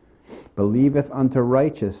 Believeth unto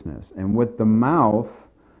righteousness. And with the mouth,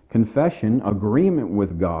 confession, agreement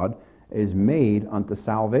with God, is made unto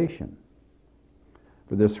salvation.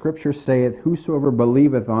 For the Scripture saith, whosoever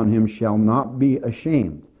believeth on him shall not be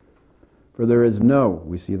ashamed. For there is no,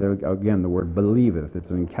 we see there again the word believeth,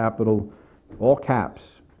 it's in capital, all caps.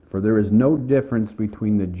 For there is no difference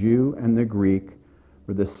between the Jew and the Greek,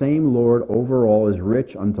 for the same Lord over all is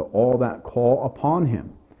rich unto all that call upon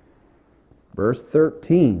him. Verse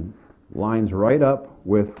 13 lines right up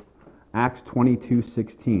with Acts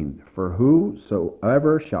 22:16. For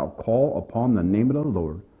whosoever shall call upon the name of the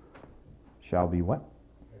Lord shall be what?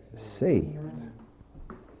 Saved.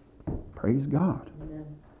 Praise God.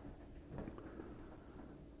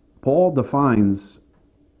 Paul defines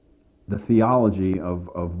the theology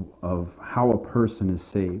of how a person is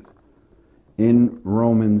saved in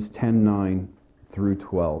Romans 10:9 through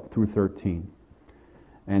 13.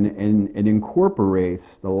 And it incorporates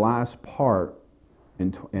the last part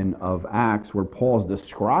of Acts where Paul's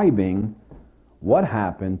describing what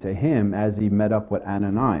happened to him as he met up with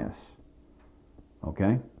Ananias.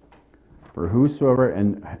 Okay? For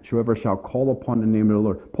whosoever shall call upon the name of the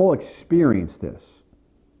Lord. Paul experienced this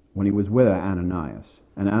when he was with Ananias.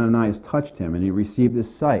 And Ananias touched him and he received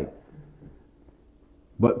his sight.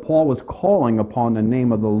 But Paul was calling upon the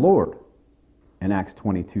name of the Lord in Acts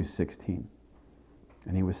 22:16.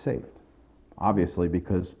 And he was saved. Obviously,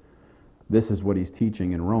 because this is what he's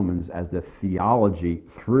teaching in Romans as the theology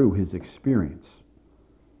through his experience.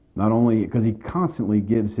 Not only because he constantly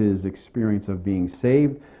gives his experience of being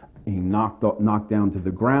saved, being knocked down to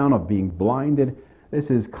the ground, of being blinded. This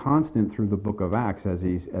is constant through the book of Acts as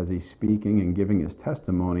he's speaking and giving his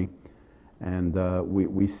testimony. And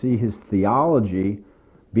we see his theology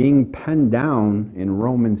being penned down in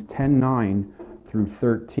Romans 10:9 through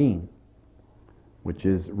 13, which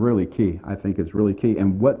is really key. I think it's really key.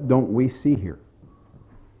 And what don't we see here?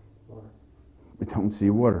 Water. We don't see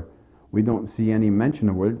water. We don't see any mention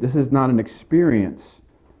of water. This is not an experience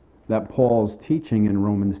that Paul's teaching in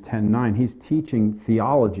Romans 10:9. He's teaching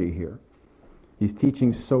theology here. He's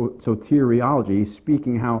teaching soteriology. He's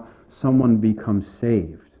speaking how someone becomes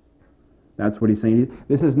saved. That's what he's saying.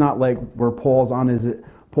 This is not like where Paul's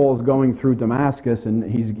going through Damascus and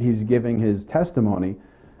he's giving his testimony.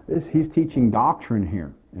 He's teaching doctrine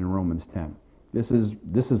here in Romans 10. This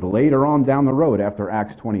is later on down the road after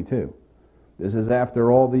Acts 22. This is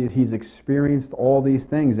after all these, he's experienced all these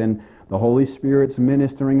things, and the Holy Spirit's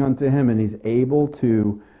ministering unto him, and he's able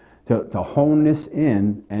to hone this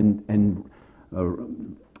in and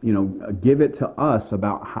give it to us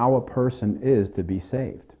about how a person is to be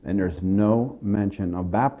saved. And there's no mention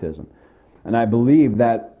of baptism. And I believe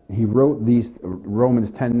that he wrote these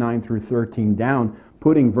Romans 10:9 through 13 down,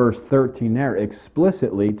 putting verse 13 there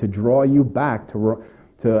explicitly to draw you back to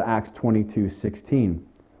Acts 22:16.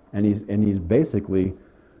 And he's basically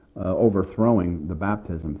overthrowing the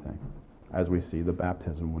baptism thing. As we see, the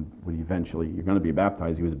baptism would eventually, you're going to be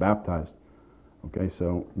baptized. He was baptized. Okay,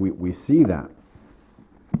 so we see that.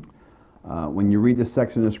 When you read this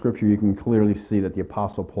section of Scripture, you can clearly see that the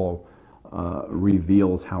Apostle Paul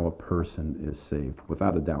reveals how a person is saved,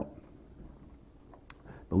 without a doubt.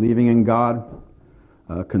 Believing in God,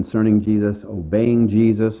 concerning Jesus, obeying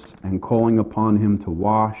Jesus, and calling upon Him to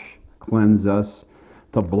wash, cleanse us,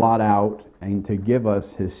 to blot out, and to give us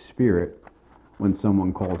His Spirit when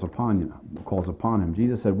someone calls upon Him.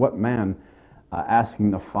 Jesus said, "What man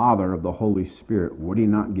asking the Father of the Holy Spirit, would He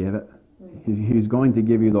not give it?" He's going to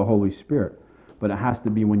give you the Holy Spirit, but it has to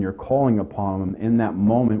be when you're calling upon Him in that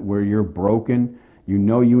moment where you're broken. You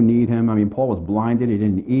know you need Him. I mean, Paul was blinded. He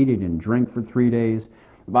didn't eat. He didn't drink for 3 days.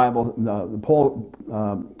 The Bible,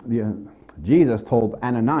 Jesus told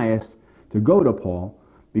Ananias to go to Paul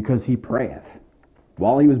because he prayeth.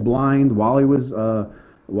 While he was blind, while he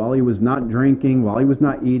was not drinking, while he was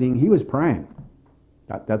not eating, he was praying.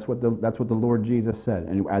 That's what the Lord Jesus said.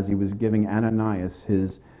 And as he was giving Ananias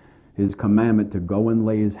his commandment to go and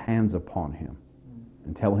lay his hands upon him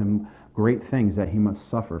and tell him great things that he must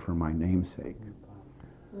suffer for my name's sake.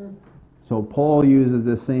 So Paul uses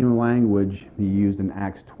the same language he used in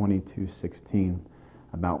Acts 22:16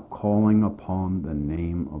 about calling upon the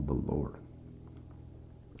name of the Lord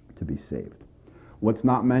to be saved. What's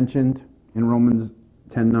not mentioned in Romans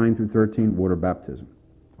 10:9 through 13? Water baptism.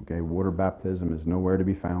 Okay, water baptism is nowhere to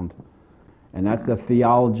be found. And that's the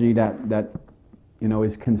theology that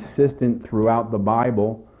is consistent throughout the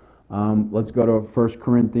Bible. Let's go to 1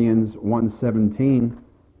 Corinthians 1:17.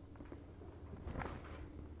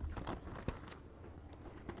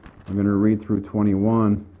 I'm going to read through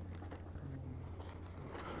 21.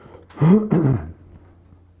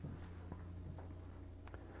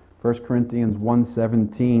 1 Corinthians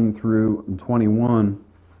 1:17 through 21.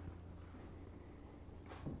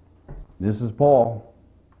 This is Paul.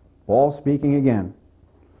 Paul speaking again.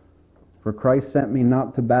 "For Christ sent me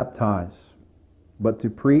not to baptize, but to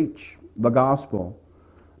preach the gospel,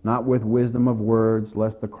 not with wisdom of words,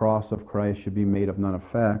 lest the cross of Christ should be made of none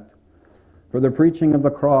effect. For the preaching of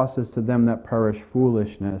the cross is to them that perish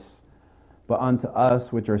foolishness, but unto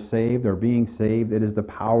us which are saved, or being saved, it is the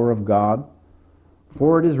power of God.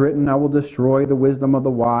 For it is written, I will destroy the wisdom of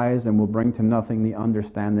the wise, and will bring to nothing the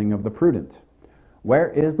understanding of the prudent. Where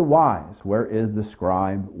is the wise? Where is the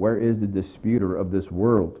scribe? Where is the disputer of this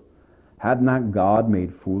world? Had not God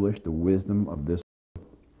made foolish the wisdom of this world?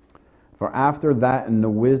 For after that in the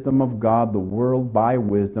wisdom of God, the world by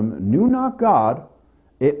wisdom knew not God,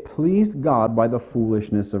 it pleased God by the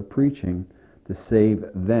foolishness of preaching to save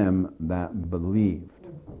them that believed.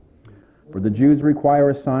 For the Jews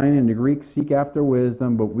require a sign, and the Greeks seek after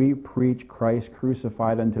wisdom, but we preach Christ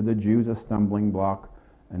crucified, unto the Jews a stumbling block,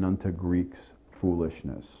 and unto Greeks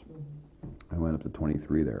foolishness." I went up to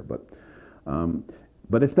 23 there, but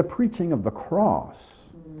it's the preaching of the cross,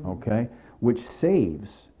 okay, which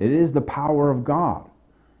saves. It is the power of God.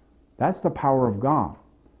 That's the power of God.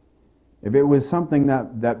 If it was something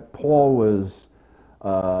that Paul was,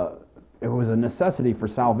 it was a necessity for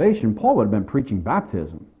salvation, Paul would have been preaching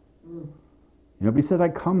baptism. But he says, I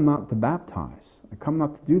come not to baptize. I come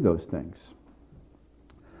not to do those things.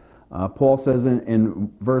 Paul says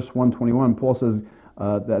in verse 121, Paul says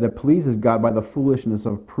that it pleases God by the foolishness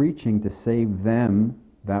of preaching to save them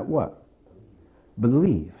that what?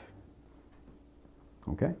 Believe.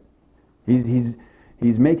 Okay? He's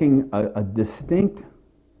making a distinct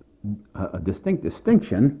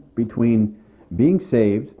distinction between being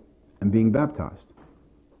saved and being baptized.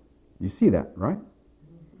 You see that, right?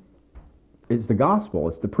 It's the gospel,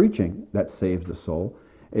 it's the preaching that saves the soul.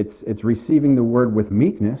 It's receiving the word with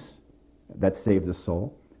meekness that saves the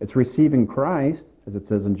soul. It's receiving Christ, as it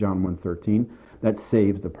says in John 1:13, that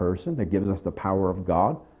saves the person, that gives us the power of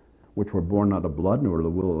God, which were born not of blood, nor the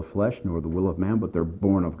will of the flesh, nor the will of man, but they're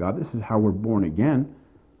born of God. This is how we're born again.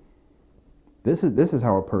 This is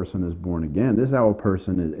how a person is born again. This is how a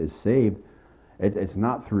person is saved. It's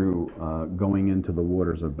not through going into the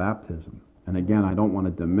waters of baptism. And again, I don't want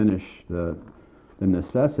to diminish the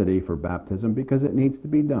necessity for baptism, because it needs to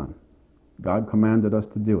be done. God commanded us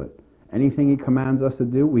to do it. Anything He commands us to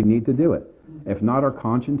do, we need to do it. If not, our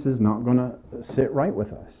conscience is not going to sit right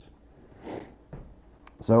with us.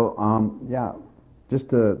 So,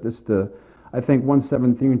 I think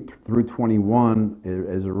 1:17 through 21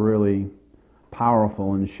 is really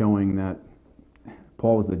powerful in showing that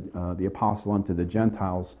Paul was the apostle unto the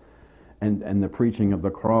Gentiles, and the preaching of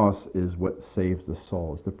the cross is what saves the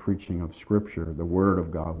soul. It's the preaching of Scripture, the Word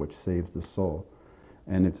of God, which saves the soul.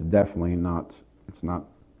 And it's definitely not, it's not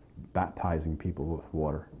baptizing people with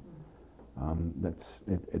water.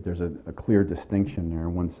 There's a clear distinction there,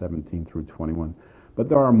 1:17 through 21. But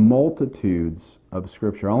there are multitudes of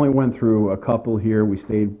Scripture. I only went through a couple here. We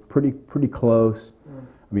stayed pretty close.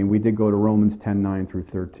 I mean, we did go to Romans 10:9 through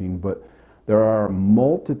 13, but there are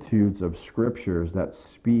multitudes of Scriptures that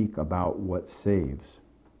speak about what saves,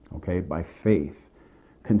 okay, by faith.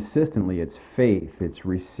 Consistently, it's faith, it's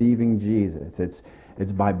receiving Jesus, it's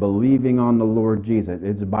by believing on the Lord Jesus,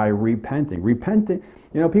 it's by repenting. Repenting,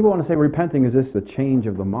 people want to say repenting is just a change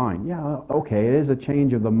of the mind. Yeah, okay, it is a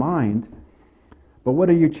change of the mind, but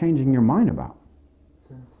what are you changing your mind about?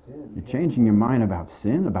 Sin. You're changing your mind about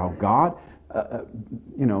sin, about God.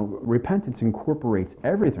 Repentance incorporates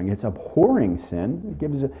everything. It's abhorring sin.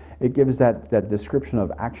 It gives that description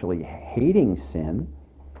of actually hating sin,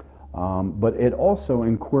 but it also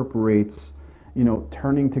incorporates,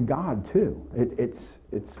 turning to God too.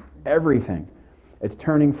 It's everything. It's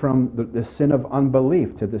turning from the sin of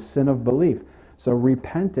unbelief to the sin of belief. So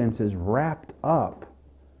repentance is wrapped up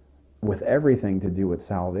with everything to do with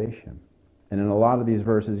salvation. And in a lot of these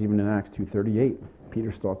verses, even in Acts 2:38,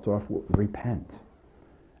 Peter starts off with repent.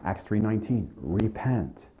 Acts 3:19,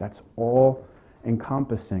 repent. That's all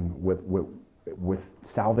encompassing with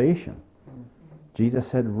salvation. Jesus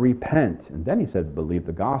said repent, and then he said believe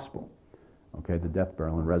the gospel. Okay, the death,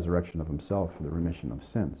 burial, and resurrection of himself for the remission of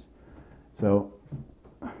sins. So,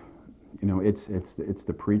 it's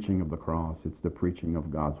the preaching of the cross. It's the preaching of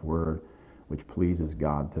God's word, which pleases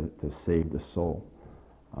God to save the soul.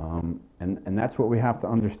 And that's what we have to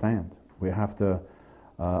understand. We have to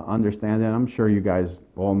understand, and I'm sure you guys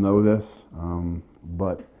all know this,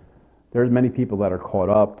 but there's many people that are caught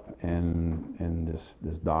up in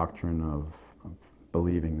this doctrine of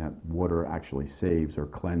believing that water actually saves or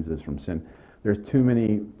cleanses from sin. There's too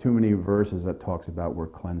many verses that talks about we're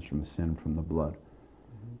cleansed from sin from the blood.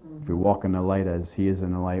 If we walk in the light as He is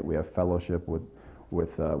in the light, we have fellowship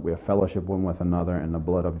we have fellowship one with another, and the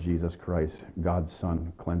blood of Jesus Christ, God's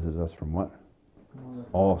Son, cleanses us from what?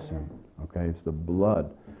 All sin. Okay, it's the blood.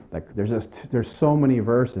 There's so many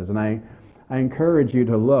verses, and I encourage you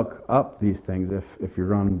to look up these things if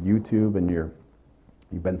you're on YouTube and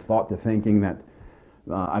you've been thought to thinking that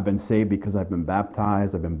I've been saved because I've been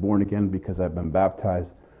baptized, I've been born again because I've been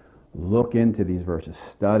baptized. Look into these verses,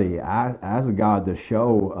 study, ask God to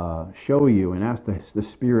show you, and ask the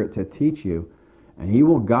Spirit to teach you, and He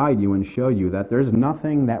will guide you and show you that there's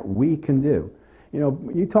nothing that we can do.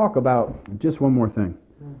 You talk about, just one more thing,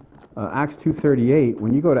 Acts 2:38.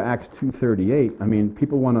 When you go to Acts 2:38, I mean,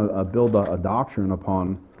 people want to build a doctrine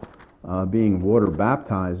upon being water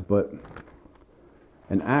baptized, but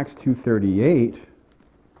in Acts 2:38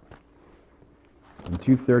 and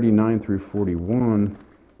 2:39 through 41,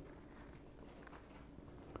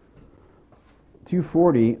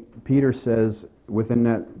 2:40, Peter says within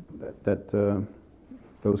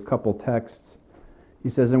those couple texts, he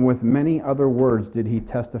says, and with many other words did he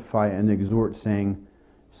testify and exhort, saying,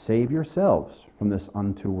 save yourselves from this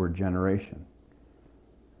untoward generation.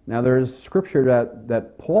 Now there's scripture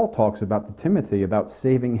that Paul talks about to Timothy about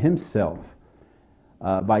saving himself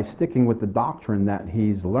by sticking with the doctrine that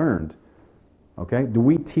he's learned. Okay? Do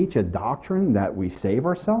we teach a doctrine that we save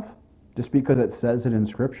ourselves just because it says it in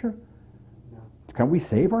scripture? No. Can we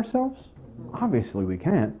save ourselves? Obviously we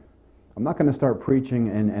can't. I'm not going to start preaching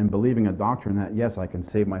and believing a doctrine that, yes, I can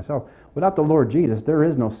save myself. Without the Lord Jesus, there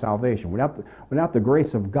is no salvation. Without the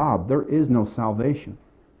grace of God, there is no salvation.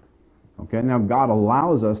 Okay, now God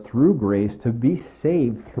allows us through grace to be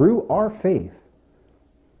saved through our faith.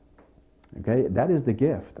 Okay, that is the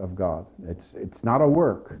gift of God. It's not a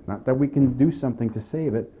work, not that we can do something to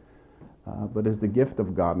save it, but it's the gift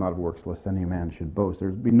of God, not of works, lest any man should boast.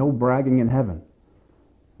 There'll be no bragging in heaven.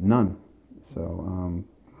 None. So,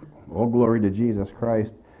 all glory to Jesus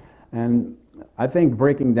Christ. And I think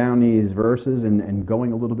breaking down these verses and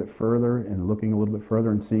going a little bit further and looking a little bit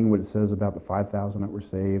further and seeing what it says about the 5,000 that were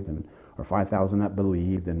saved or 5,000 that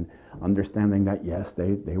believed, and understanding that, yes,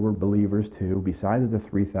 they were believers too, besides the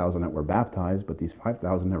 3,000 that were baptized, but these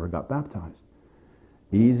 5,000 never got baptized.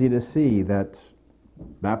 Easy to see that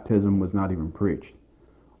baptism was not even preached,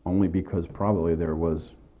 only because probably there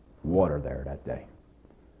was water there that day.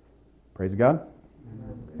 Praise God.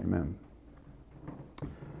 Amen.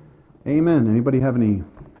 Amen. Anybody have any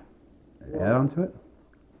add on to it?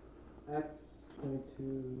 Acts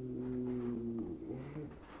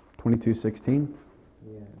 22:16.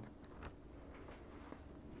 Yeah.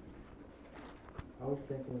 I was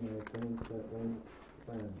thinking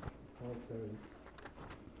when Paul says,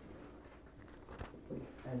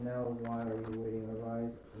 and now why are you waiting?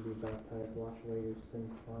 Arise and be baptized, wash away your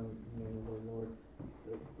sins, cleanse in the name of the Lord.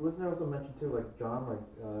 Wasn't there also mentioned too, like John,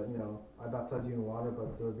 I baptize you in water,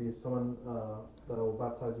 but there will be someone that will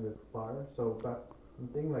baptize you with fire. So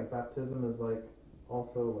The thing like baptism is like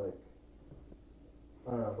also like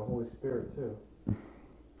the Holy Spirit too.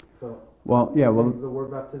 So Well, yeah, well, the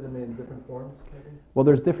word baptism in different forms, maybe? well,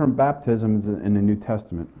 there's different baptisms in the New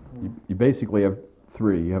Testament. You basically have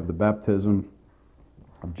three. You have the baptism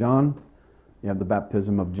of John, you have the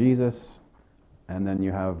baptism of Jesus, and then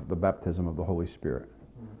you have the baptism of the Holy Spirit.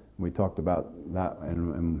 We talked about that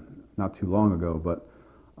and not too long ago, but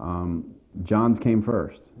John's came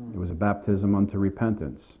first. It was a baptism unto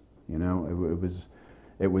repentance. You know,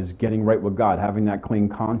 it was getting right with God, having that clean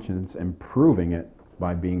conscience and proving it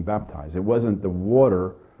by being baptized. It wasn't the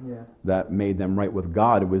water that made them right with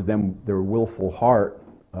God. It was their willful heart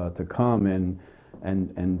to come and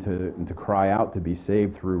to cry out to be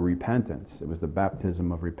saved through repentance. It was the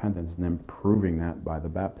baptism of repentance, and then proving that by the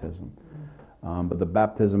baptism. But the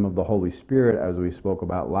baptism of the Holy Spirit, as we spoke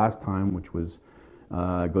about last time, which was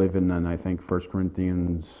given in, I think, 1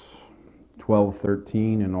 Corinthians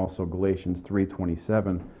 12:13 and also Galatians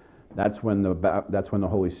 3:27, that's when the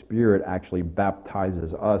Holy Spirit actually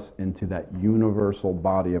baptizes us into that universal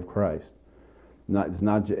body of Christ. It's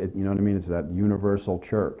not, you know what I mean? It's that universal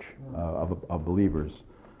church of believers.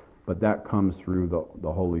 But that comes through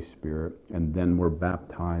the Holy Spirit, and then we're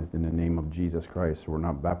baptized in the name of Jesus Christ. So we're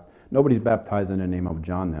not nobody's baptized in the name of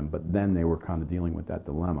John then, but then they were kind of dealing with that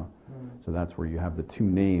dilemma. So that's where you have the two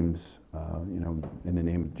names, in the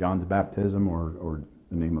name of John's baptism or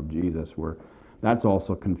the name of Jesus, where that's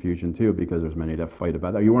also confusion too, because there's many that fight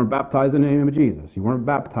about that. You weren't baptized in the name of Jesus. You weren't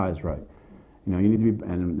baptized right. You know, you need to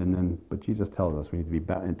be, and then, but Jesus tells us we need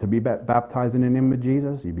to be baptized in the name of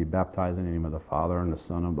Jesus. You be baptized in the name of the Father and the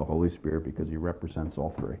Son and the Holy Spirit, because He represents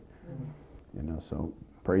all three. You know, so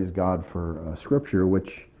praise God for Scripture,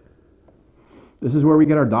 which this is where we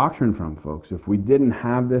get our doctrine from, folks. If we didn't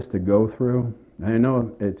have this to go through, and I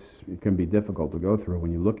know it can be difficult to go through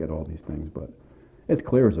when you look at all these things, but it's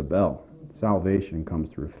clear as a bell. Salvation comes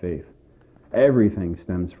through faith. Everything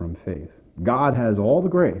stems from faith. God has all the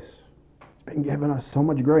grace. He's been giving us so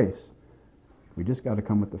much grace. We just got to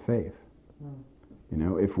come with the faith. You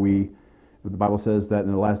know, if the Bible says that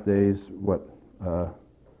in the last days,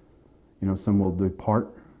 some will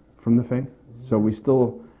depart from the faith. So we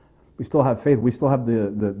still have faith. We still have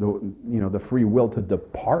the free will to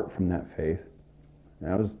depart from that faith.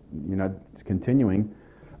 It's continuing.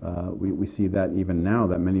 We see that even now,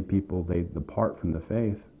 that many people, they depart from the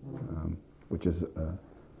faith, which is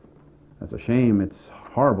that's a shame. It's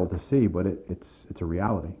horrible to see, but it's a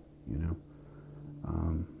reality, you know.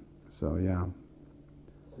 So yeah,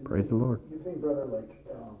 praise the Lord. You think, brother,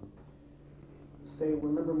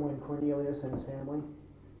 remember when Cornelius and his family,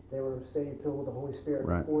 they were saved, filled with the Holy Spirit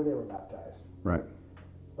before they were baptized? Right.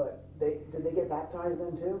 But did they get baptized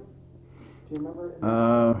then too? Do you remember?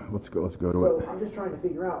 Let's go to it. So I'm just trying to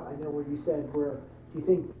figure out. I know what you said. Do you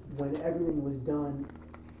think when everything was done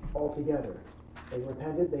all together, they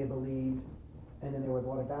repented, they believed, and then they were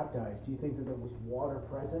water baptized? Do you think that there was water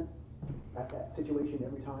present at that situation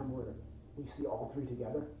every time where we see all three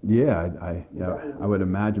together? Yeah, I would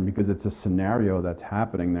imagine, because it's a scenario that's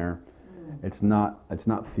happening there. It's not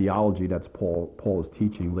theology that's Paul is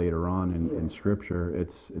teaching later on in Scripture.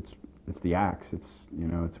 It's the Acts. It's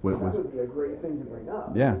what it was. That would be a great thing to bring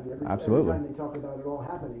up. Yeah, absolutely. Every time they talk about it all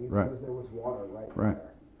happening, it's because there was water right there.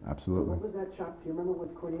 Absolutely. So what was that chapter? Do you remember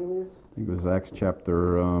with Cornelius? I think it was Acts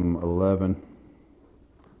chapter 11.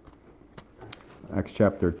 Acts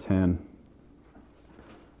chapter 10.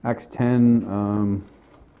 Acts 10,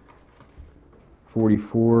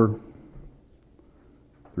 44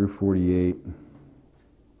 through 48. It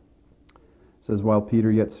says, while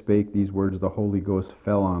Peter yet spake these words, the Holy Ghost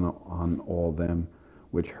fell on all them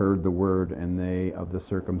which heard the word, and they of the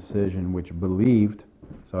circumcision which believed.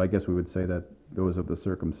 So I guess we would say that those of the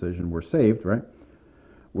circumcision were saved, right?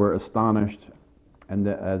 Were astonished, and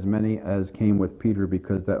that as many as came with Peter,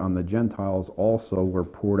 because that on the Gentiles also were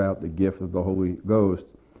poured out the gift of the Holy Ghost.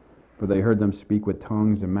 For they heard them speak with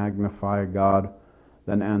tongues and magnify God.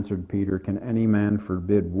 Then answered Peter, can any man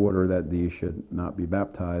forbid water that these should not be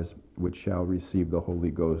baptized, which shall receive the Holy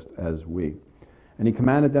Ghost as we? And he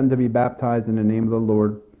commanded them to be baptized in the name of the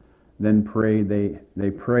Lord. Then they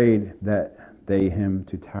prayed that they him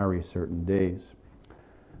to tarry certain days.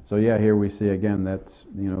 So yeah, here we see again that's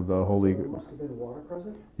the Holy. So there must have been water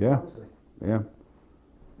present. Yeah. Obviously. Yeah.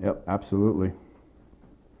 Yep. Absolutely.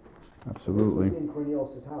 Absolutely. This was in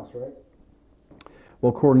Cornelius' house, right?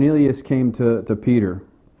 Well, Cornelius came to Peter,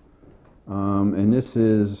 and this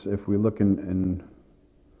is, if we look in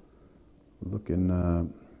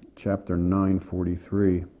chapter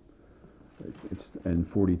 9:43, and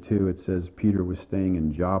 42, it says Peter was staying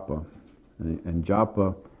in Joppa, and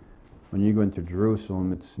Joppa when you go into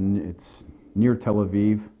Jerusalem, it's near Tel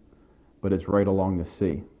Aviv, but it's right along the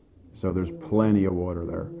sea. So there's plenty of water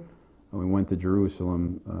there. When we went to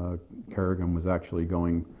Jerusalem, Kerrigan was actually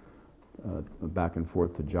going back and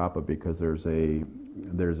forth to Joppa because there's a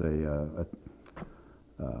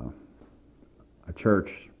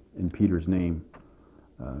church in Peter's name,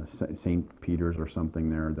 St. Peter's or something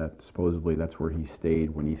there, that supposedly that's where he stayed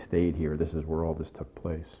when he stayed here. This is where all this took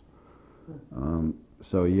place.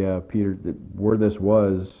 So yeah, Peter, where this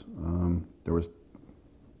was, there was,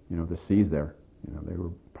 the sea's there. They were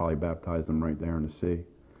probably baptized them right there in the sea.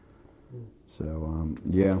 So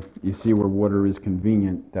yeah, you see where water is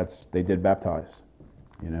convenient, they did baptize,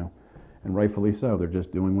 and rightfully so. They're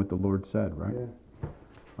just doing what the Lord said, right?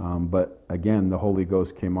 Yeah. But again, the Holy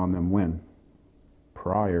Ghost came on them when?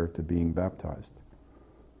 Prior to being baptized.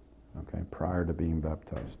 Okay, prior to being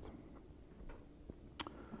baptized.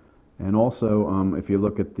 And also, if you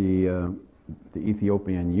look at the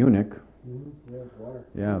Ethiopian eunuch, Yeah, it's water.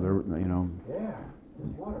 yeah, Yeah, there's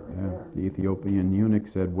water right yeah, there. the Ethiopian eunuch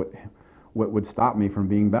said, "What would stop me from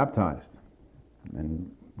being baptized?" And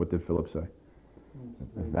what did Philip say?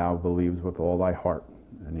 "If thou believes with all thy heart."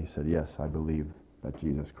 And he said, "Yes, I believe that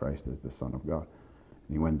Jesus Christ is the Son of God."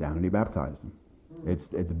 And he went down and he baptized him. It's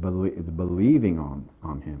believing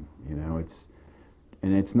on him,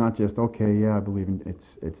 and it's not just, okay, yeah, I believe in.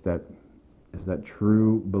 It's that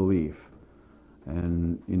true belief.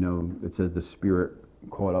 And it says the Spirit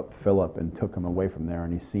caught up Philip and took him away from there,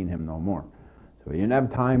 and he's seen him no more. So he didn't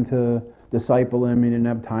have time to disciple him. He didn't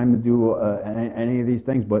have time to do any of these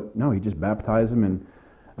things. But no, he just baptized him. And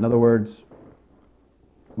in other words,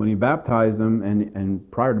 when he baptized him,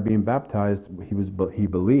 and prior to being baptized, he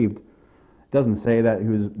believed. It doesn't say that he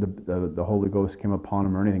was the Holy Ghost came upon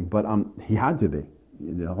him or anything, but he had to be.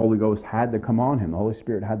 The Holy Ghost had to come on him. The Holy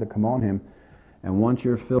Spirit had to come on him. And once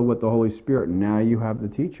you're filled with the Holy Spirit, now you have the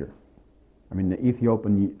teacher. I mean, the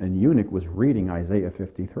Ethiopian eunuch was reading Isaiah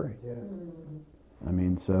 53. Yeah. I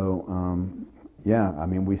mean, so, yeah, I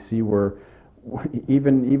mean, we see where,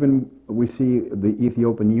 even we see the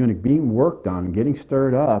Ethiopian eunuch being worked on, getting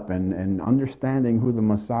stirred up, and understanding who the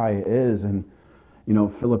Messiah is, and,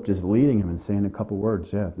 Philip just leading him and saying a couple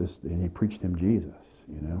words, and he preached him Jesus,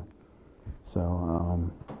 So,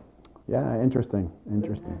 yeah, interesting.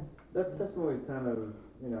 That testimony is kind of,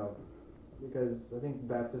 because I think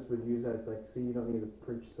Baptists would use that. It's like, see, you don't need to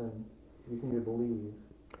preach sin. You just need to believe.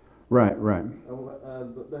 Right.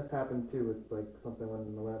 That happened too with like something when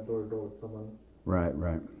I went door to door with someone.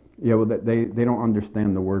 Right. Yeah, well, they don't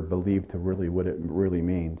understand the word believe to really what it really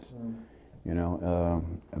means.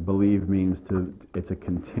 Believe means it's a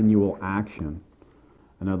continual action.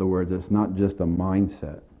 In other words, it's not just a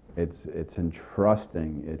mindset. It's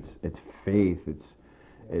entrusting. It's faith.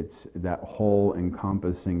 It's that whole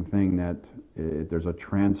encompassing thing that there's a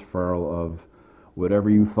transfer of whatever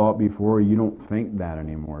you thought before, you don't think that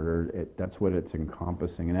anymore. That's what it's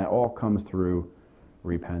encompassing. And that all comes through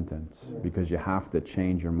repentance, because you have to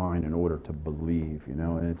change your mind in order to believe,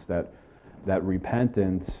 and it's that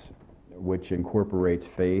repentance which incorporates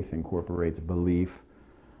faith, incorporates belief.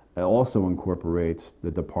 It also incorporates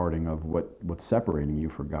the departing of what's separating you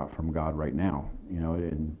from God right now.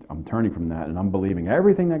 And I'm turning from that, and I'm believing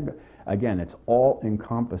everything that. Again, it's all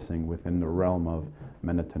encompassing within the realm of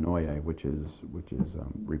metanoia, which is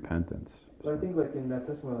repentance. But I think, like in that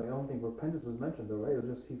testimony, I don't think repentance was mentioned, though, right? It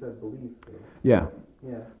was just he said believe. Yeah.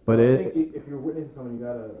 Yeah. But so I think if you're witnessing someone, you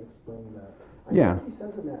gotta explain that. I think he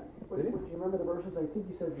says in that. Do you remember the verses? I think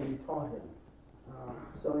he says that he taught him.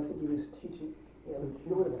 So I think he was teaching. Yeah,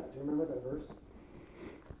 go to that. Do you remember that verse?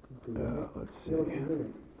 Let's see.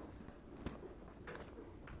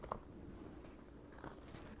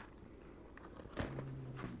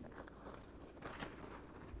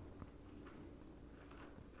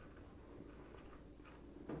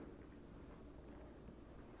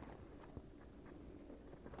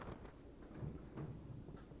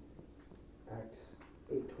 Acts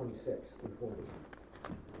 8:26 through 40.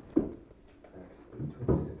 Acts 8:26 through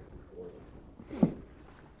 40.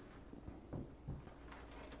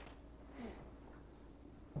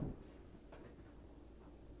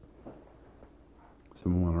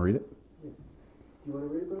 Someone want to read it? Do you want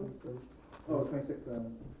to read it, brother? Oh, 26.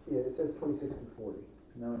 Yeah, it says 26 through 40.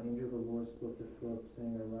 Now an angel of the Lord spoke to Philip,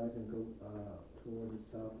 saying, "Arise and go toward the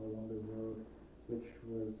south along the road which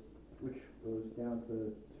goes down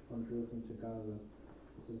from Jerusalem to Gaza.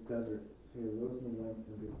 This is desert." So he arose and went,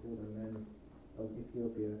 and behold, a man of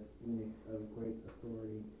Ethiopia, eunuch of great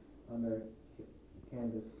authority, under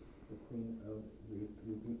Candace, the queen of the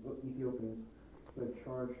Ethiopians, who had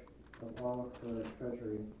charge of all her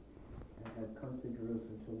treasury, and had come to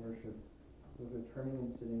Jerusalem to worship worship. He was returning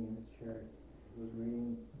and sitting in his chariot. He was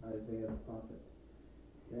reading Isaiah the prophet.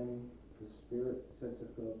 Then the Spirit said to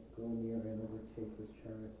Philip, "Go near and overtake this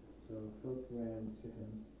chariot." So Philip ran to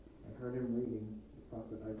him and heard him reading the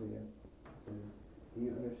prophet Isaiah. He said, "Do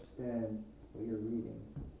you understand what you're reading?"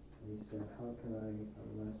 And he said, "How can I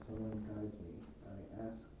unless someone guides me?" I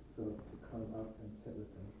asked Philip to come up and sit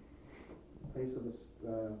with him.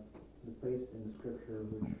 The place in the scripture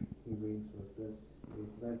which he reads was this: "He was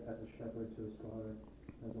led as a shepherd to the slaughter,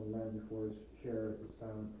 as a lamb before his shearer is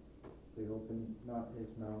silent. They opened not his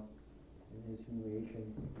mouth. In his humiliation,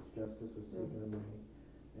 his justice was taken away.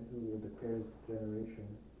 And who will declare his generation?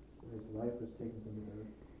 For his life was taken from the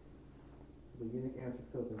earth." The eunuch answered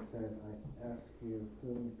Philip and said, "I ask you,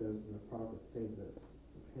 whom does the prophet say this?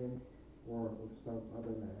 Of him or of some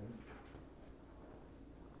other man?"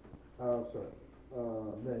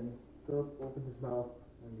 Then Philip opened his mouth,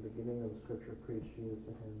 and the beginning of the scripture preached Jesus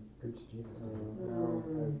to him. Preach Jesus. Now,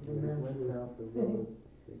 as they went down the road,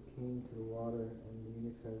 they came to the water, and the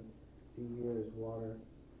eunuch said, "See, here is water.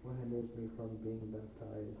 What hinders me from being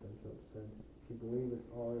baptized?" And Philip said, "If you believe with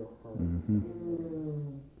all your heart."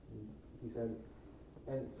 He said,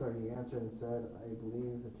 he answered and said, "I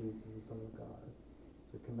believe that Jesus is the Son of God."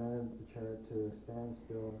 So he commanded the chariot to stand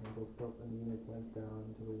still, and both Philip and the eunuch went down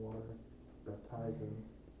into the water, baptized him.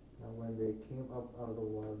 Now when they came up out of the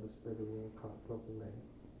water, the spirit of the Lord caught Philip away.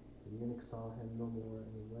 The eunuch saw him no more,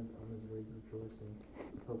 and he went on his way rejoicing.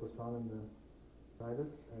 Philip was found in the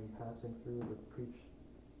Sidus, and passing through, but preached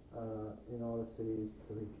in all the cities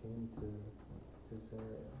till he came to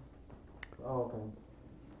Caesarea. Oh, okay.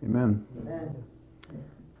 Amen. Amen.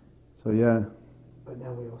 So yeah, But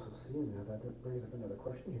now we also see in there that brings up another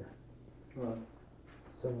question here. Well,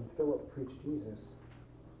 So when Philip preached Jesus,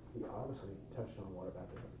 he obviously touched on water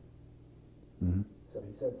baptism. mm-hmm. So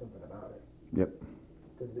he said something about it. Yep.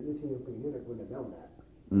 Because the Ethiopian eunuch wouldn't have known that.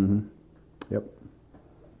 Mm-hmm. Yep.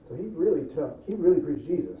 So he really preached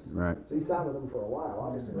Jesus. Right. So he sat with him for a while,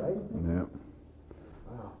 obviously, right? Yep.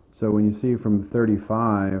 Wow. So when you see from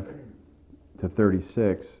 35 to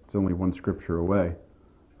 36, it's only one scripture away,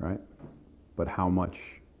 right? But how much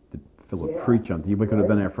did Philip preach on? He could have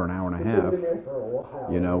been there for an hour and a He could have half. been there for a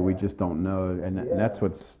while. You know, we yeah. just don't know, and that's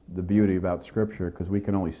what's the beauty about Scripture, because we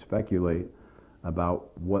can only speculate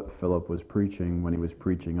about what Philip was preaching when he was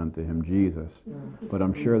preaching unto him Jesus. But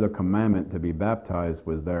I'm sure the commandment to be baptized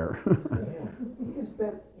was there. He just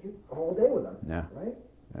spent all day with them. Yeah. Right?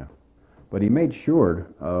 Yeah. But he made sure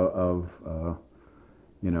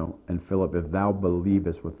and Philip, if thou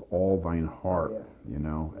believest with all thine heart,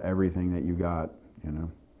 everything that you got,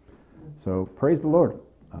 So praise the Lord.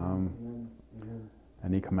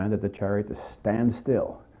 And he commanded the chariot to stand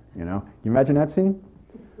still. Can you imagine that scene?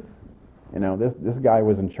 This guy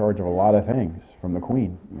was in charge of a lot of things from the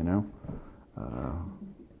queen. it's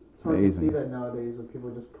hard to see that nowadays, with people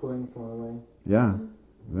just pulling someone away. Yeah.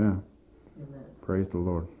 Amen. Praise the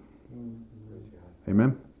Lord. Mm.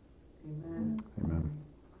 Amen. Amen. Amen.